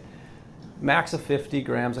talk tonight. Max of 50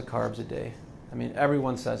 grams of carbs a day. I mean,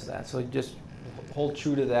 everyone says that, so just hold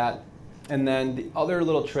true to that. And then the other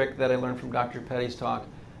little trick that I learned from Dr. Petty's talk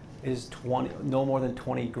is no more than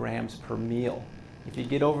 20 grams per meal. If you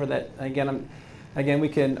get over that, again, we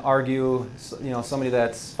can argue, somebody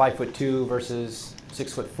that's 5'2" versus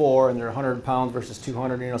 6'4", and they're 100 pounds versus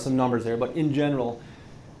 200, some numbers there. But in general,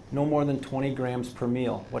 no more than 20 grams per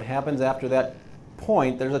meal. What happens after that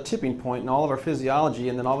point, there's a tipping point in all of our physiology,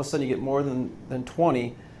 and then all of a sudden you get more than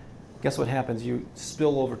 20. Guess what happens? You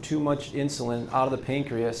spill over too much insulin out of the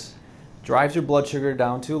pancreas, drives your blood sugar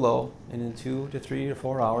down too low, and in 2 to 3 to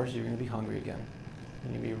 4 hours, you're going to be hungry again.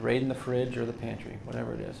 You're going to be raiding the fridge or the pantry,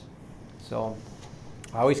 whatever it is. So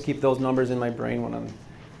I always keep those numbers in my brain when I'm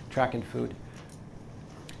tracking food.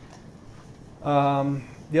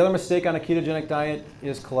 The other mistake on a ketogenic diet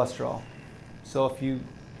is cholesterol. So if you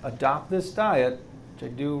adopt this diet,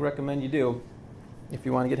 which I do recommend you do if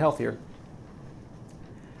you want to get healthier,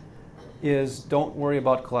 is don't worry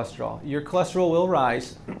about cholesterol. Your cholesterol will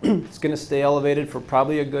rise. It's going to stay elevated for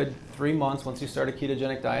probably a good 3 months once you start a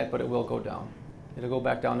ketogenic diet, but it will go down. It'll go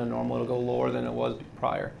back down to normal. It'll go lower than it was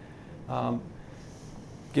prior.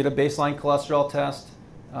 Get a baseline cholesterol test.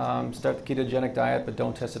 Start the ketogenic diet, but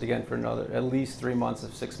don't test it again for at least 3 months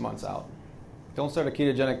of 6 months out. Don't start a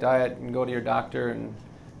ketogenic diet and go to your doctor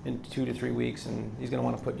in 2 to 3 weeks, and he's going to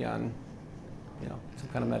want to put you on, some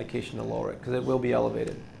kind of medication to lower it, because it will be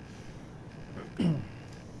elevated.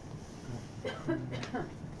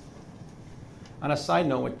 On a side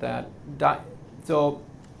note with that, so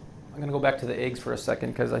I'm going to go back to the eggs for a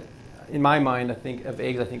second, because in my mind, I think of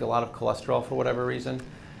eggs, I think a lot of cholesterol for whatever reason.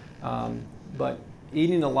 But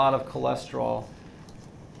eating a lot of cholesterol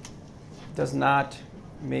does not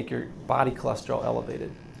make your body cholesterol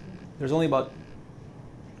elevated. There's only about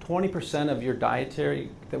 20% of your dietary,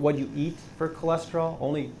 what you eat for cholesterol,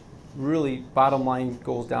 only really bottom line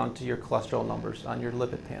goes down to your cholesterol numbers on your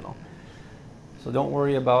lipid panel. So don't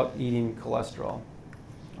worry about eating cholesterol.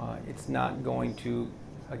 It's not going to,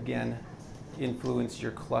 again, influence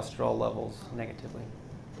your cholesterol levels negatively.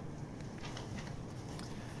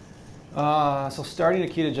 So starting a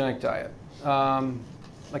ketogenic diet.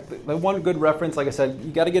 Like the one good reference, like I said,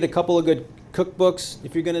 you got to get a couple of good cookbooks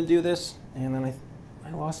if you're going to do this. And then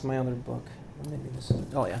I lost my other book. Maybe this is,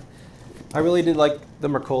 oh yeah. I really did like the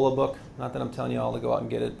Mercola book. Not that I'm telling you all to go out and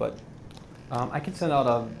get it, but I can send out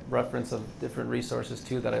a reference of different resources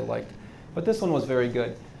too that I liked. But this one was very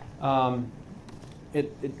good.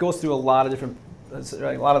 It goes through a lot of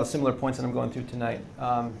the similar points that I'm going through tonight.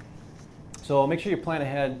 So make sure you plan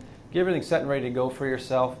ahead. Get everything set and ready to go for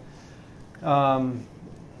yourself.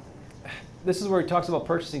 This is where he talks about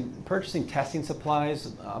purchasing testing supplies,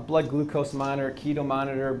 blood glucose monitor, keto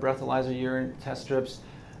monitor, breathalyzer, urine test strips.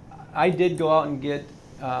 I did go out and get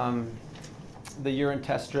the urine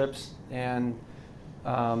test strips, and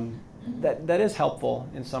that is helpful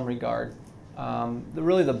in some regard.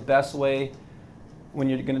 Really the best way when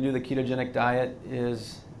you're going to do the ketogenic diet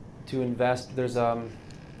is to invest. There's a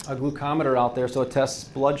glucometer out there, so it tests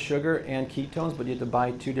blood sugar and ketones, but you have to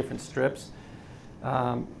buy 2 different strips.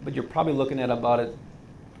 But you're probably looking at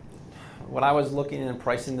what I was looking and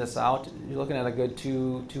pricing this out, you're looking at a good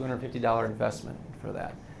 $250 investment for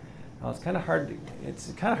that. It's kind of hard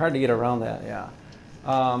to get around that, yeah.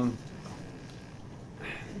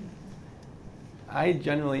 I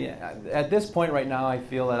generally, at this point right now, I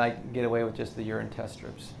feel that I can get away with just the urine test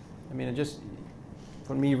strips. I mean, it just,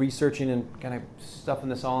 for me researching and kind of stuffing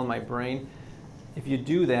this all in my brain, if you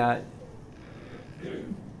do that,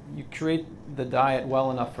 you create the diet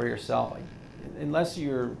well enough for yourself. Unless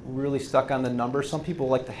you're really stuck on the numbers, some people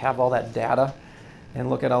like to have all that data and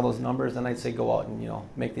look at all those numbers, then I'd say go out and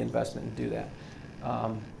make the investment and do that.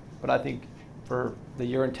 But I think for the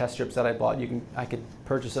urine test strips that I bought, I could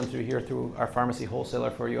purchase them through our pharmacy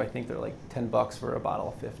wholesaler for you. I think they're like $10 for a bottle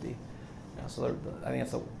of 50. So I think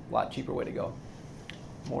that's a lot cheaper way to go,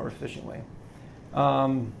 more efficient way.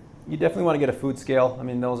 You definitely want to get a food scale. I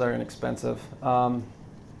mean, those are inexpensive.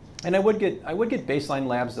 And I would get baseline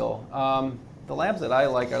labs though. The labs that I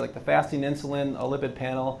like are like the fasting insulin, a lipid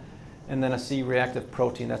panel, and then a C-reactive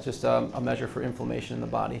protein. That's just a measure for inflammation in the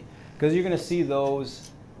body. Because you're going to see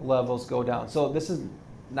those levels go down. So this is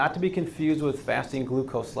not to be confused with fasting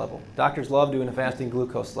glucose level. Doctors love doing a fasting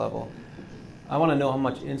glucose level. I want to know how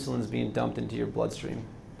much insulin is being dumped into your bloodstream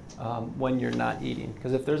when you're not eating.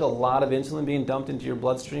 Because if there's a lot of insulin being dumped into your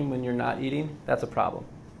bloodstream when you're not eating, that's a problem.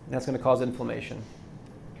 And that's going to cause inflammation.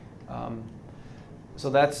 So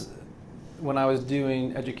that's when I was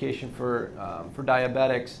doing education for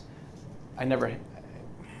diabetics.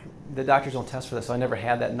 The doctors don't test for this, so I never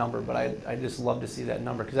had that number, but I just love to see that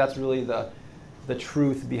number because that's really the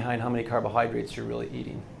truth behind how many carbohydrates you're really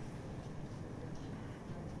eating.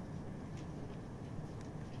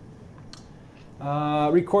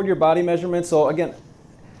 Record your body measurements. So again,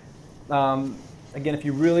 if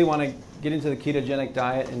you really want to get into the ketogenic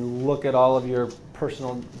diet and look at all of your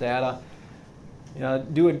personal data,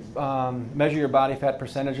 measure your body fat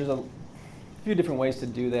percentage. There's a few different ways to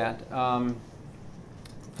do that.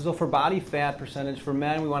 So for body fat percentage, for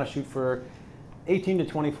men, we want to shoot for 18 to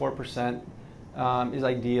 24% is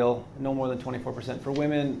ideal, no more than 24%. For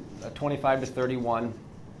women, 25 to 31.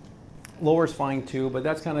 Lower is fine too, but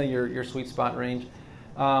that's kind of your sweet spot range.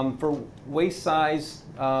 For waist size,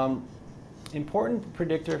 important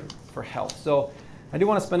predictor for health. So I do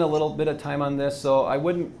want to spend a little bit of time on this. So I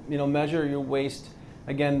wouldn't, measure your waist.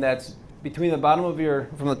 Again, that's between the bottom of your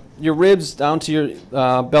ribs down to your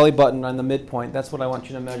belly button on the midpoint. That's what I want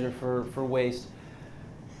you to measure for waist.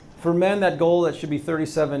 For men, that goal that should be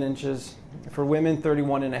 37 inches. For women,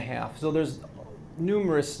 31 and a half. So there's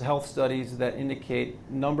numerous health studies that indicate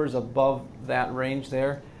numbers above that range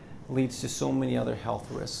there leads to so many other health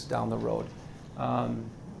risks down the road.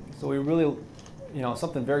 So we really,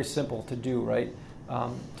 something very simple to do, right?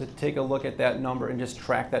 To take a look at that number and just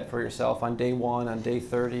track that for yourself on day 1, on day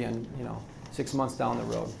 30, and 6 months down the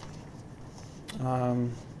road.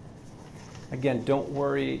 Again, don't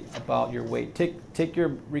worry about your weight. Take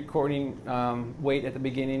your recording weight at the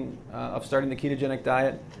beginning of starting the ketogenic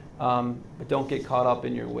diet, but don't get caught up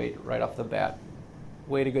in your weight right off the bat.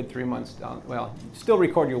 Wait a good 3 months down. Well, still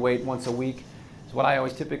record your weight once a week is what I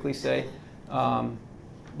always typically say,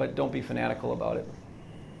 but don't be fanatical about it.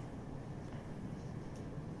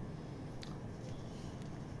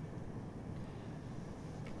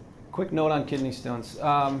 Quick note on kidney stones.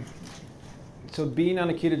 So being on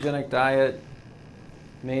a ketogenic diet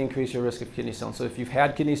may increase your risk of kidney stones. So if you've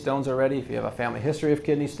had kidney stones already, if you have a family history of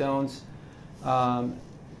kidney stones,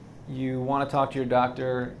 you want to talk to your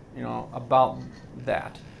doctor, about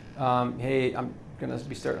that. Hey, I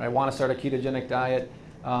want to start a ketogenic diet.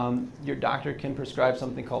 Your doctor can prescribe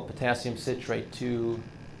something called potassium citrate to,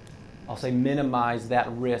 I'll say, minimize that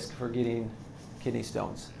risk for getting kidney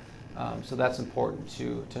stones. So that's important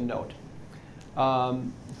to note.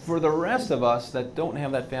 For the rest of us that don't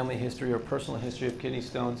have that family history or personal history of kidney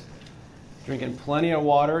stones, drinking plenty of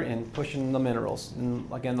water and pushing the minerals.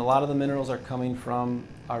 And again, a lot of the minerals are coming from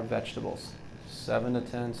our vegetables, 7 to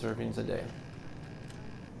 10 servings a day.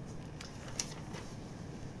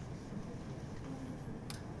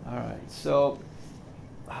 All right, so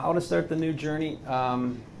how to start the new journey?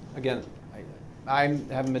 Again, I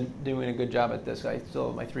haven't been doing a good job at this. I still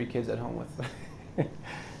have my 3 kids at home with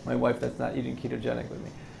my wife that's not eating ketogenic with me.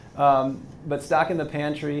 But stock in the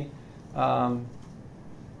pantry. I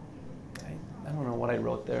don't know what I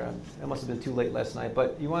wrote there. It must have been too late last night.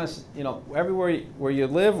 But you want to, everywhere where you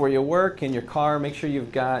live, where you work, in your car, make sure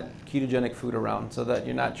you've got ketogenic food around so that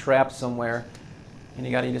you're not trapped somewhere and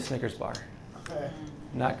you got to eat a Snickers bar. Okay.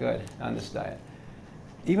 Not good on this diet.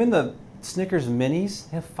 Even the Snickers minis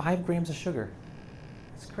have 5 grams of sugar.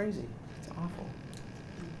 It's crazy. It's awful.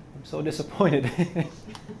 I'm so disappointed.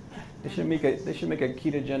 They should make a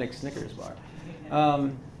ketogenic Snickers bar.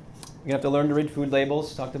 You have to learn to read food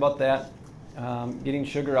labels. Talked about that. Getting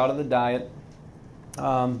sugar out of the diet.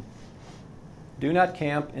 Do not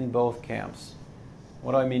camp in both camps.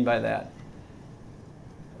 What do I mean by that?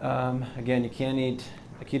 Again, you can't eat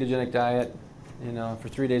a ketogenic diet, for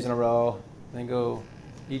 3 days in a row, then go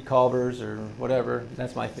eat Culver's or whatever.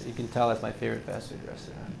 You can tell that's my favorite fast food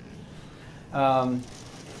restaurant.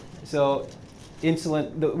 So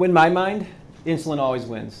insulin, in my mind, insulin always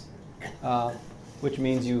wins, which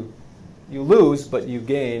means you lose, but you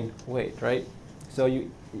gain weight, right? So you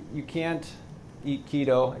can't eat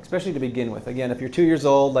keto, especially to begin with. Again, if you're 2 years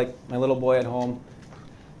old, like my little boy at home,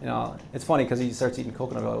 it's funny because he starts eating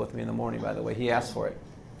coconut oil with me in the morning, by the way. He asks for it,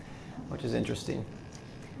 which is interesting.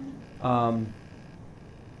 And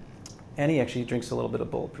he actually drinks a little bit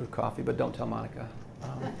of bulletproof coffee, but don't tell Monica.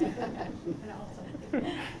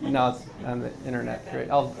 No, it's on the internet. Great.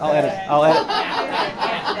 I'll edit.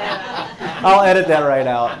 I'll edit that right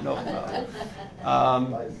out. No problem.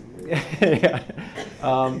 Yeah.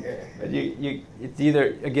 It's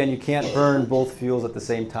either, again, you can't burn both fuels at the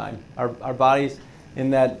same time. Our bodies in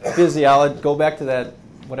that physiology, go back to that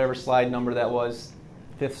whatever slide number that was,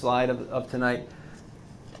 5th slide of tonight.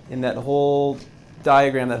 In that whole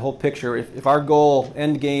diagram, that whole picture, if our goal,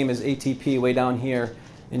 end game is ATP way down here,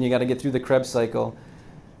 and you got to get through the Krebs cycle,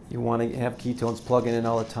 you want to have ketones plugging in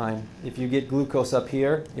all the time. If you get glucose up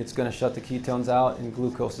here, it's going to shut the ketones out, and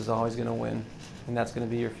glucose is always going to win. And that's going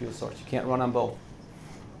to be your fuel source. You can't run on both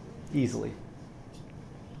easily.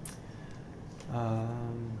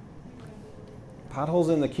 Potholes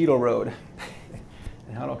in the keto road.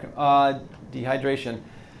 And how do dehydration.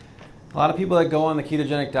 A lot of people that go on the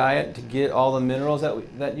ketogenic diet to get all the minerals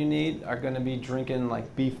that you need are going to be drinking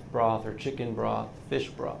like beef broth or chicken broth, fish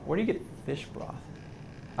broth. Where do you get fish broth?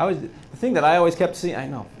 The thing that I always kept seeing, I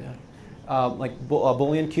know, yeah, like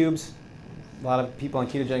bouillon cubes. A lot of people on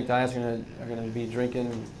ketogenic diets are going to be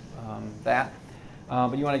drinking that.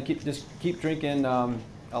 But you want to keep drinking a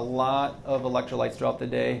lot of electrolytes throughout the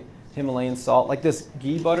day. Himalayan salt, like this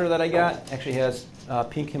ghee butter that I got, actually has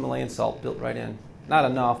pink Himalayan salt built right in. Not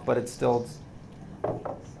enough, but it's still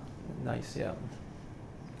nice, yeah.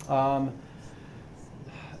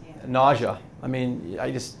 Nausea. I mean,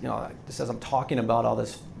 just as I'm talking about all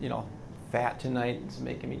this, fat tonight, it's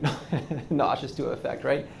making me nauseous to effect,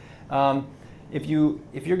 right? If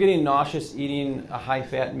you're getting nauseous eating a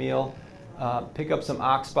high-fat meal, pick up some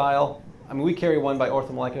ox bile. I mean, we carry one by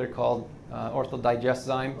Orthomolecular called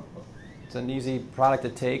Orthodigestzyme. It's an easy product to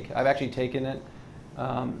take. I've actually taken it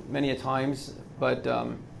many a times, but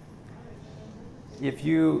if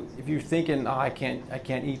you're thinking, I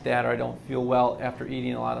can't eat that, or I don't feel well after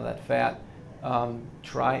eating a lot of that fat,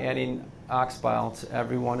 try adding ox bile to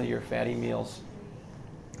every one of your fatty meals.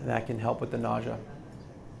 That can help with the nausea.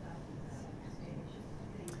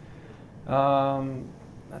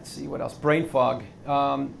 Let's see what else. Brain fog.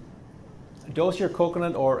 Dose your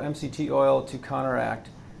coconut or MCT oil to counteract.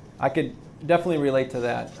 I could definitely relate to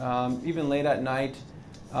that. Even late at night,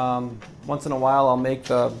 once in a while I'll make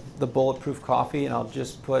the bulletproof coffee, and I'll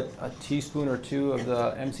just put a teaspoon or 2 of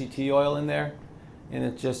the MCT oil in there, and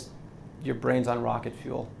it's just your brain's on rocket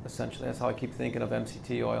fuel, essentially. That's how I keep thinking of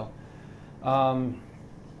MCT oil.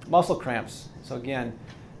 Muscle cramps. So again,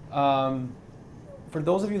 for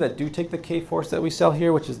those of you that do take the K-Force that we sell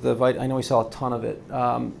here, which is I know we sell a ton of it,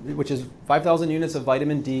 which is 5,000 units of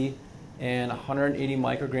vitamin D and 180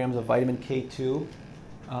 micrograms of vitamin K2.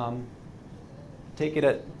 Take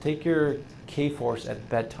your K-Force at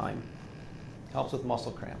bedtime. Helps with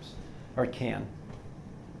muscle cramps, or it can.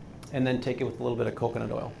 And then take it with a little bit of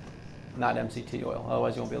coconut oil, not MCT oil.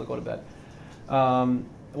 Otherwise, you won't be able to go to bed.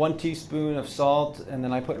 1 teaspoon of salt, and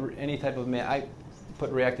then I put any type of I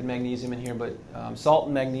put reacted magnesium in here, but salt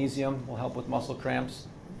and magnesium will help with muscle cramps.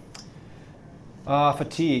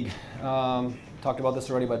 Fatigue. Talked about this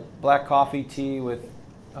already, but black coffee, tea with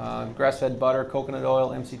grass-fed butter, coconut oil,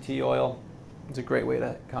 MCT oil. It's a great way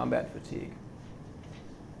to combat fatigue.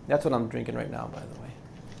 That's what I'm drinking right now, by the way.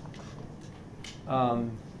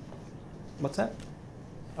 What's that?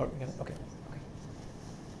 Oh, you got it? Okay.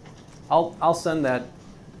 I'll send that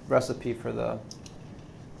recipe for the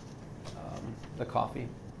coffee.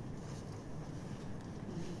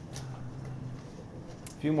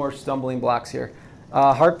 A few more stumbling blocks here.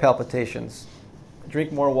 Heart palpitations.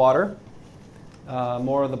 Drink more water.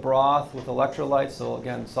 More of the broth with electrolytes, so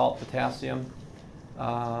again, salt, potassium.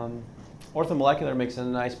 Orthomolecular makes a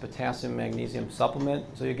nice potassium magnesium supplement.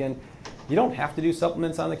 So again, you don't have to do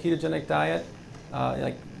supplements on the ketogenic diet,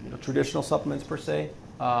 like traditional supplements per se,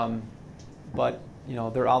 but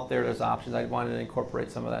they're out there. There's options. I wanted to incorporate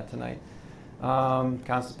some of that tonight.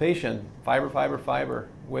 Constipation, fiber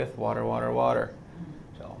with water.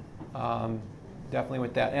 So definitely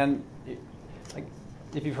with that. And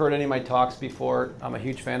if you've heard any of my talks before, I'm a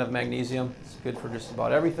huge fan of magnesium. It's good for just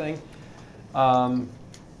about everything.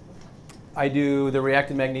 I do the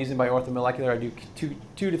reactive magnesium by orthomolecular. I do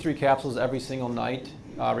two to three capsules every single night,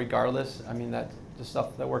 regardless. I mean, that's the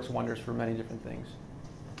stuff that works wonders for many different things.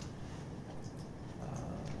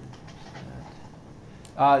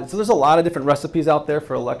 So there's a lot of different recipes out there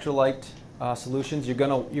for electrolyte solutions. You're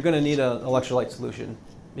gonna need an electrolyte solution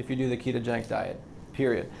if you do the ketogenic diet,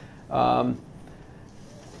 period. Because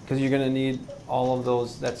you're gonna need all of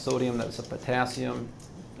those, that sodium, that's the potassium.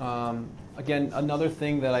 Again, another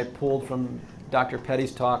thing that I pulled from Dr.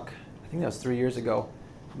 Petty's talk, I think that was 3 years ago,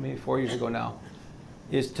 maybe 4 years ago now,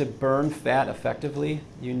 is to burn fat effectively,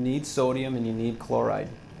 you need sodium and you need chloride.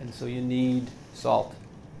 And so you need salt.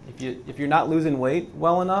 If you're not losing weight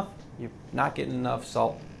well enough, you're not getting enough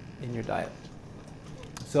salt in your diet.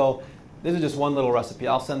 So this is just one little recipe.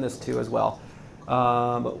 I'll send this too as well.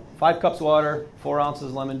 5 cups water, 4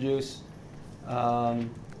 ounces lemon juice, half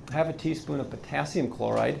a teaspoon of potassium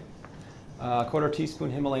chloride, a quarter teaspoon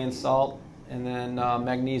Himalayan salt, and then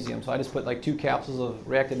magnesium. So I just put like 2 capsules of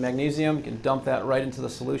reactive magnesium. You can dump that right into the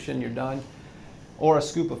solution, you're done. Or a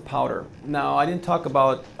scoop of powder. Now, I didn't talk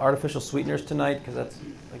about artificial sweeteners tonight because that's,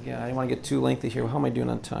 again, I didn't want to get too lengthy here. How am I doing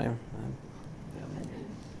on time?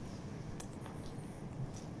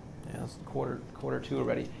 Yeah, it's quarter 2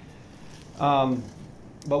 already.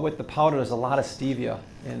 But with the powder, there's a lot of stevia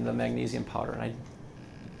in the magnesium powder. And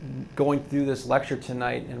going through this lecture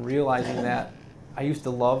tonight and realizing that I used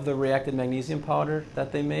to love the reactive magnesium powder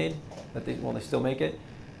that they made, they still make it.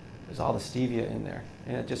 There's all the stevia in there.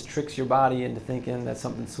 And it just tricks your body into thinking that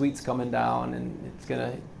something sweet's coming down and it's going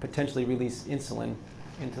to potentially release insulin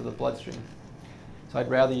into the bloodstream. So I'd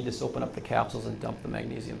rather you just open up the capsules and dump the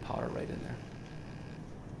magnesium powder right in there.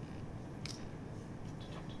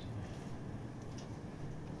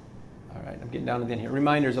 All right, I'm getting down to the end here.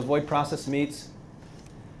 Reminders, avoid processed meats.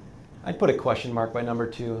 I'd put a question mark by number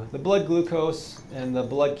 2. The blood glucose and the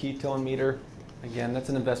blood ketone meter, again, that's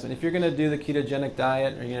an investment. If you're going to do the ketogenic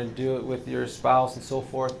diet or you're going to do it with your spouse and so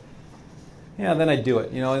forth, yeah, then I'd do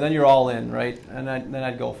it. You know, and then you're all in, right? And then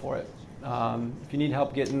I'd go for it. If you need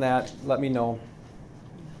help getting that, let me know.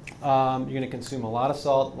 You're going to consume a lot of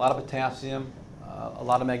salt, a lot of potassium, a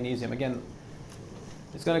lot of magnesium. Again,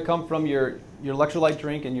 it's going to come from your electrolyte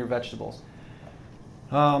drink and your vegetables.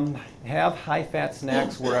 Have high-fat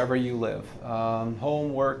snacks wherever you live,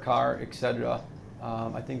 home, work, car, etc.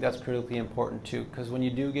 I think that's critically important too, because when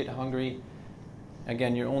you do get hungry,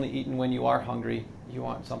 again, you're only eating when you are hungry. You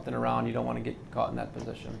want something around. You don't want to get caught in that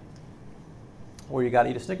position. Or you got to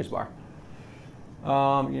eat a Snickers bar.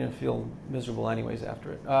 You're going to feel miserable anyways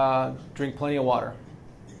after it. Drink plenty of water.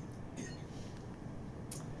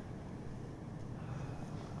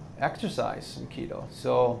 Exercise in keto.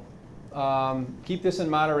 So keep this in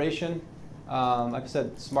moderation. Like I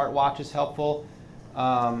said, smartwatch is helpful.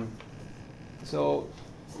 So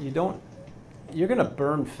you're going to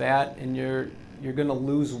burn fat and you're going to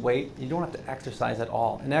lose weight. You don't have to exercise at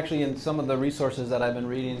all. And actually, in some of the resources that I've been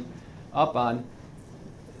reading up on,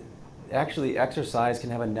 actually exercise can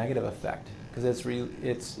have a negative effect because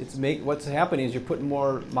what's happening is you're putting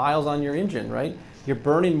more miles on your engine, right? You're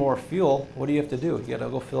burning more fuel. What do you have to do? You got to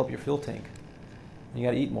go fill up your fuel tank. You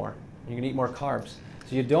got to eat more. You're going to eat more carbs.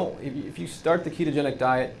 So you don't. If you start the ketogenic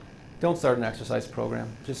diet, don't start an exercise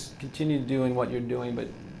program. Just continue doing what you're doing, but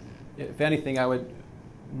if anything, I would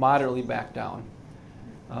moderately back down.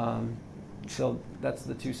 So that's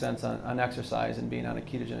the 2 cents on exercise and being on a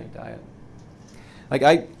ketogenic diet. Like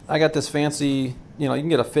I got this fancy, you can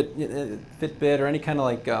get a Fitbit or any kind of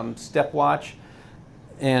like step watch,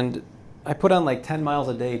 and I put on like 10 miles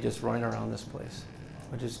a day just running around this place,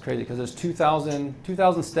 which is crazy because there's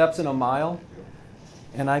 2,000 steps in a mile,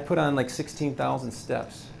 and I put on like 16,000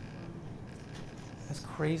 steps. That's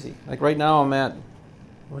crazy. Like right now I'm at,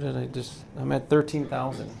 I'm at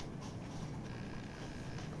 13,000.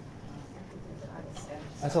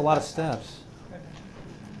 That's a lot of steps.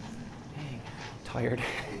 Dang, tired.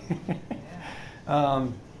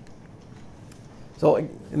 So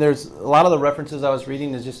and there's a lot of the references I was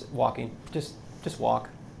reading is just walking. Just walk.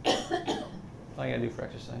 That's all you gotta do for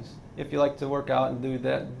exercise. If you like to work out and do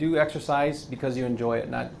that, do exercise because you enjoy it,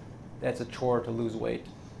 not that's a chore to lose weight.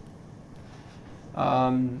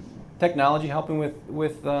 Technology helping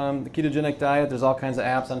with the ketogenic diet. There's all kinds of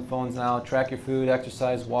apps on phones now. Track your food,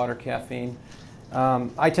 exercise, water, caffeine.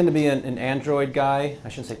 I tend to be an Android guy. I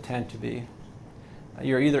shouldn't say tend to be.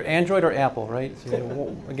 You're either Android or Apple, right?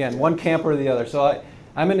 So again, one camp or the other. So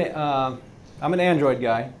I'm an Android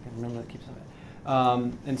guy. I remember that keeps on it.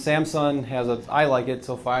 And Samsung has I like it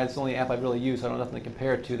so far. It's the only app I've really used. So I don't have nothing to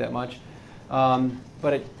compare it to that much.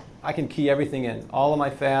 But I can key everything in. All of my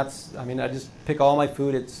fats. I mean, I just pick all my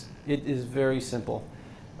food. It is very simple.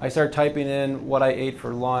 I start typing in what I ate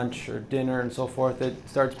for lunch or dinner and so forth, it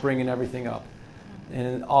starts bringing everything up.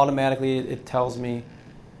 And automatically it tells me,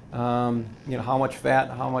 how much fat,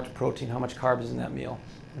 how much protein, how much carbs is in that meal.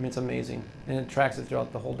 I mean, it's amazing. And it tracks it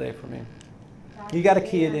throughout the whole day for me. You got to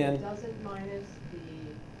key it in. It doesn't minus the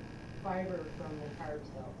fiber from the carbs,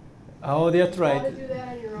 though. Oh, that's right. You want to do that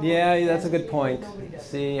on your own. Yeah, that's a good point. Nobody does.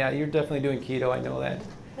 See, yeah, you're definitely doing keto. I know that.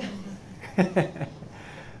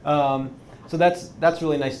 So that's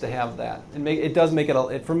really nice to have that. It does make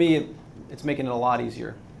it, for me, it's making it a lot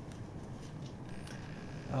easier.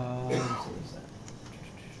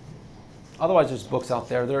 Otherwise, there's books out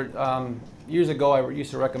there. Years ago, I used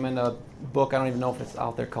to recommend a book. I don't even know if it's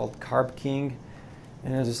out there, called Carb King.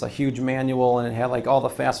 And it was just a huge manual, and it had like all the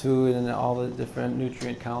fast food and all the different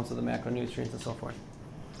nutrient counts of the macronutrients and so forth.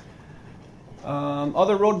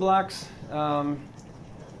 Other roadblocks,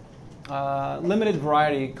 limited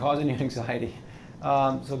variety causing you anxiety.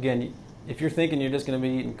 So again, if you're thinking you're just going to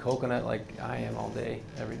be eating coconut like I am all day,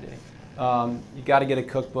 every day, you got to get a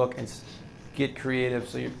cookbook and get creative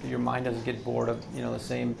so your mind doesn't get bored of the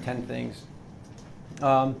same 10 things.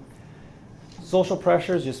 Social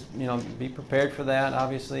pressures, just be prepared for that.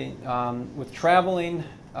 Obviously, with traveling,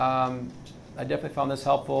 I definitely found this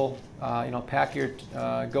helpful. Pack your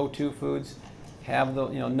go-to foods, have the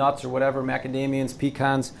nuts or whatever, macadamias,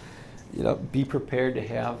 pecans. Be prepared to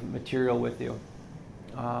have material with you.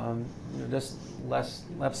 Just less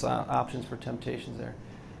options for temptations there.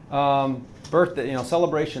 Birthday,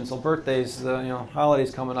 celebrations. So birthdays, the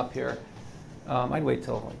holidays coming up here. I'd wait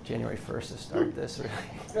till like January 1st to start this. Really.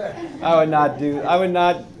 I would not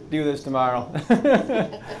do this tomorrow,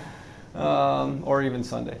 or even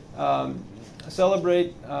Sunday.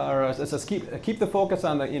 Celebrate, or it says keep the focus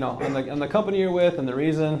on the on the company you're with and the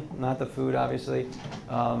reason, not the food, obviously.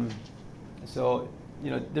 So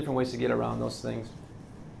different ways to get around those things.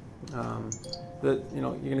 You're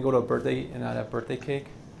gonna go to a birthday and not have birthday cake,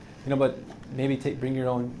 but maybe bring your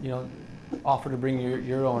own, offer to bring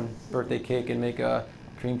your own birthday cake and make a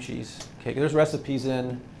cream cheese cake. There's recipes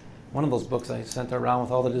in one of those books I sent around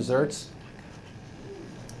with all the desserts.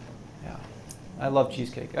 Yeah, I love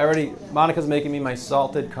cheesecake. Monica's making me my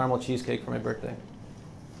salted caramel cheesecake for my birthday.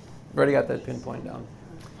 I've already got that pinpoint down.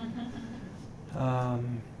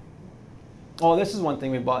 This is one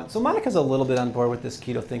thing we bought. So Monica's a little bit on board with this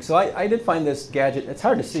keto thing. So I did find this gadget. It's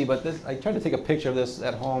hard to see, but I tried to take a picture of this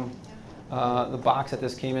at home. The box that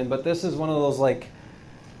this came in, but this is one of those like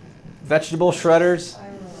vegetable shredders.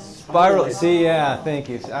 Spiral. See, yeah, thank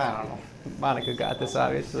you. I don't know. Monica got this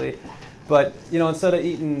obviously, but instead of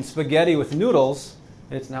eating spaghetti with noodles,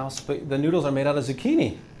 it's now the noodles are made out of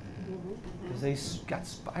zucchini because they got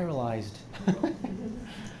spiralized.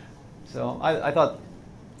 So I thought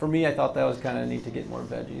that was kind of neat to get more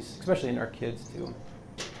veggies, especially in our kids too.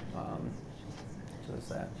 So there's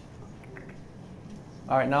that.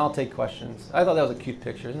 All right, now I'll take questions. I thought that was a cute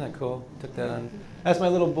picture. Isn't that cool? Took that on. That's my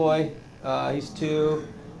little boy. He's 2.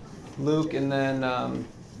 Luke, and then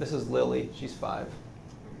this is Lily. She's 5.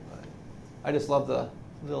 But I just love the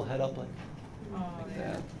little head up like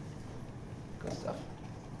that. Good stuff.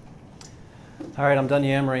 All right, I'm done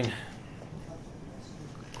yammering.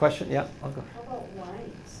 Question? Yeah, I'll go. How about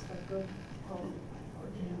wines?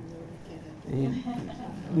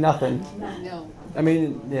 Nothing. No. I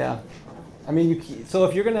mean, yeah. I mean, so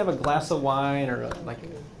if you're going to have a glass of wine or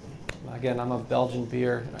again, I'm a Belgian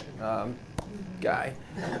beer guy.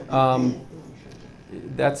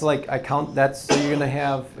 That's like so you're going to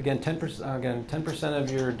have again 10% of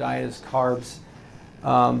your diet is carbs.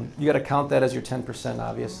 You got to count that as your 10%,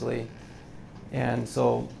 obviously. And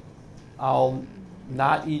so I'll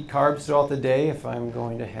not eat carbs throughout the day if I'm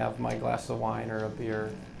going to have my glass of wine or a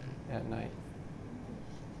beer at night.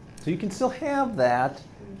 So you can still have that.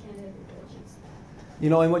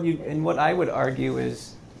 And what I would argue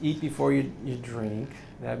is eat before you drink.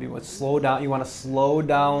 That'd be what slow down. You want to slow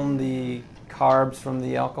down the carbs from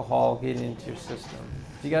the alcohol getting into your system.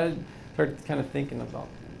 So you got to start kind of thinking about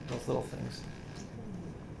those little things.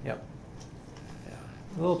 Yep. Yeah.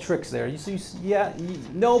 Little tricks there.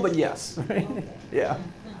 No, but yes. Right? Yeah.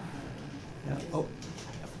 Yeah. Oh.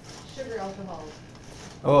 Sugar alcohols.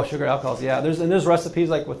 Oh, sugar alcohols. Yeah. There's recipes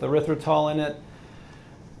like with erythritol in it.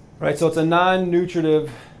 Right, so it's a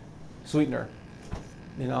non-nutritive sweetener,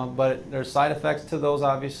 but there's side effects to those,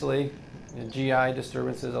 obviously. GI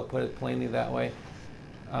disturbances, I'll put it plainly that way.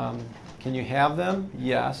 Can you have them?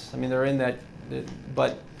 Yes. I mean, they're in that,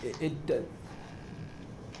 but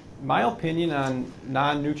my opinion on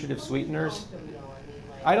non-nutritive sweeteners,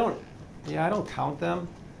 I don't count them,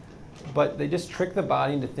 but they just trick the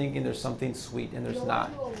body into thinking there's something sweet, and there's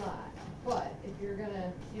not. But if you're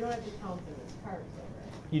gonna, you don't have to count them as carbs though,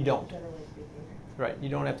 right? You don't. Generally speaking. Right. You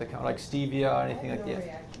don't have to count like stevia or anything like I have no that.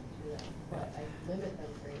 reaction to them, but I limit them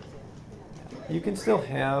for example. You can still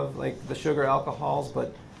have like the sugar alcohols,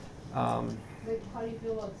 but But how do you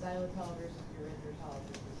feel about xylitol versus erythritol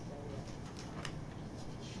versus stevia?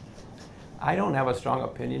 I don't have a strong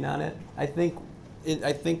opinion on it. I think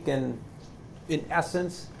in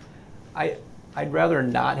essence, I'd rather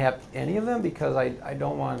not have any of them because I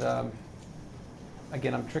don't want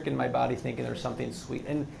again, I'm tricking my body thinking there's something sweet.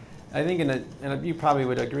 And I think and you probably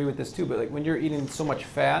would agree with this too, but like when you're eating so much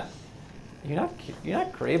fat, you're not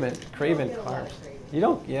craving get a lot carbs. of cravings. You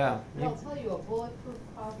don't, yeah. But I'll tell you, a bulletproof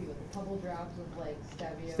coffee with a couple drops of like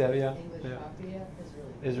stevia, Stevia, English yeah. coffee is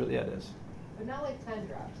really good. Is really, yeah, it is. But not like 10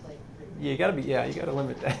 drops, like 3. Yeah, you gotta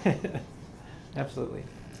limit that. Absolutely.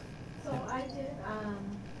 So I did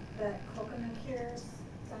the coconut cures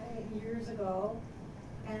diet years ago,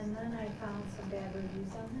 and then I found some bad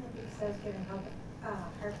reviews on it because I was getting heart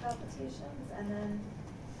palpitations, and then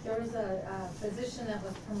there was a physician that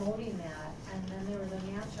was promoting that, and then there was a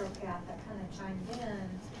naturopath that kind of chimed in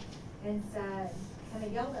and said, kind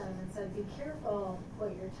of yelled at him and said, be careful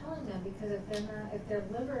what you're telling them, because if their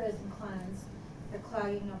liver isn't cleansed, they're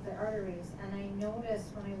clogging up their arteries. And I noticed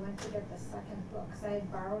when I went to get the second book, because I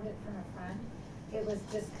had borrowed it from a friend, it was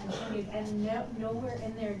discontinued, and nowhere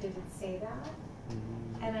in there did it say that.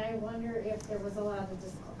 Mm-hmm. And I wonder if there was a lot of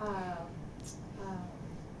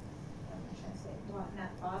not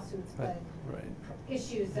lawsuits, but Right.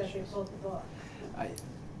 issues that they pulled the book.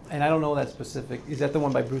 And I don't know that specific. Is that the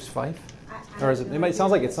one by Bruce Fife? I Or is have it? no It might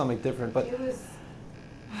sounds like idea. it's something different, but It was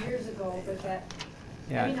years ago, but that,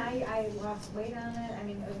 yeah. I mean, I lost weight on it, I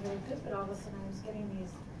mean, it was really good, but all of a sudden I was getting these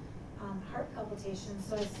heart palpitations,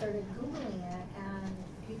 so I started Googling it, and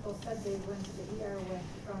people said they went to the ER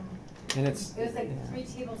with And it's, it was like yeah. 3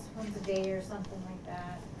 tablespoons a day or something like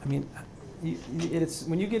that. I mean, it's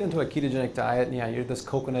when you get into a ketogenic diet, and yeah, you're this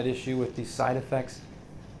coconut issue with these side effects.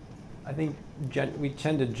 I think we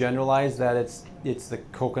tend to generalize that it's the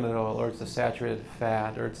coconut oil or it's the saturated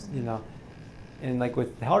fat or it's and like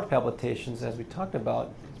with heart palpitations, as we talked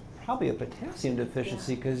about, it's probably a potassium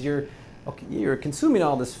deficiency because you're consuming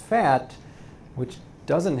all this fat, which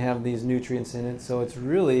doesn't have these nutrients in it, so it's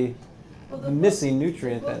really missing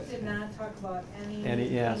nutrient. The book did not talk about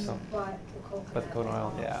anything yeah, so- but the coconut. But the coconut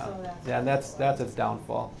oil, so yeah, and that's its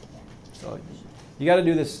downfall. So you got to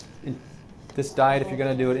do this diet if you're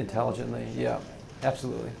going to do it intelligently. Yeah,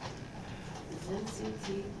 absolutely. Does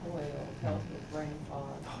NCT oil help with brain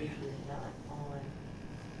fog if you're not on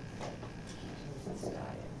a ketosis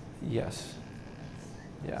diet? Yes.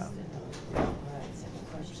 Yeah. All right, second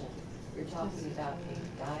question. You're talking about a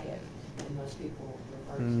diet, and most people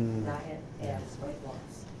refer to diet as weight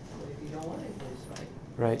loss. But if you don't want to lose weight,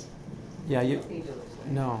 Right. Yeah. you don't need to lose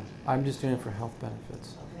weight. No, I'm just doing it for health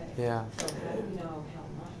benefits. Okay. Yeah. So how do you know how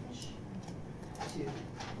much to eat or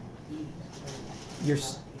You're not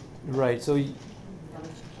s- eat? Right. So How much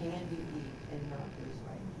can you eat and not lose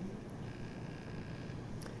weight?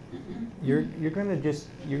 you're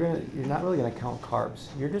not really gonna count carbs.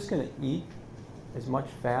 You're just gonna eat as much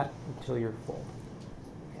fat until you're full.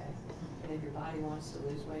 Okay. And if your body wants to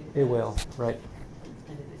lose weight, It will. does. Right.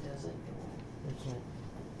 And if it doesn't, it won't. That's right.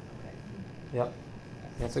 Okay. Yep.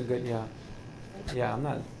 That's a good. Yeah. Yeah. I'm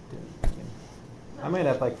not. I might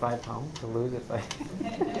have like 5 pounds to lose if I.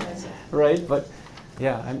 Right. But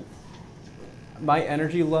yeah, my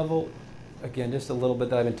energy level, again, just a little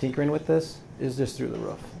bit that I've been tinkering with this, is just through the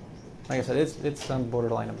roof. Like I said, it's on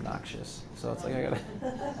borderline obnoxious. So it's like I gotta,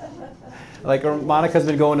 like Monica's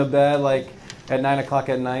been going to bed like at 9 o'clock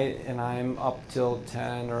at night, and I'm up till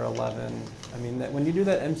 10 or 11. I mean, when you do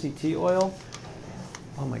that MCT oil,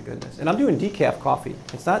 oh my goodness! And I'm doing decaf coffee.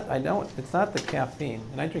 It's not the caffeine,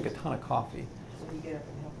 and I drink a ton of coffee. So you get up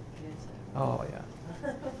and help with kids. Oh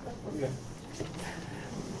yeah.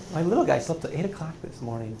 My little guy slept till 8 o'clock this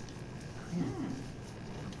morning.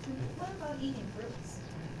 What about eating fruits?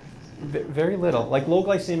 Very little, like low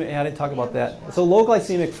glycemic. Yeah, I didn't talk about that. So low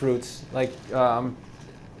glycemic fruits, like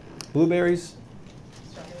blueberries,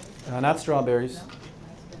 not strawberries,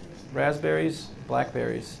 raspberries,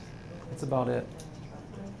 blackberries. That's about it.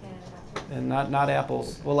 And not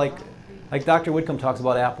apples. Well, like Dr. Whitcomb talks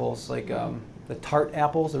about apples, like the tart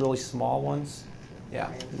apples, the really small ones.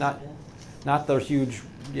 Yeah, not those huge,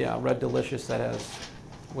 Red Delicious that has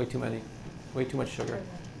way too much sugar.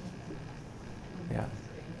 Yeah.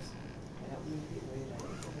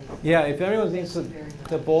 Yeah, if anyone needs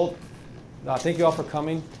to bolt, thank you all for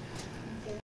coming.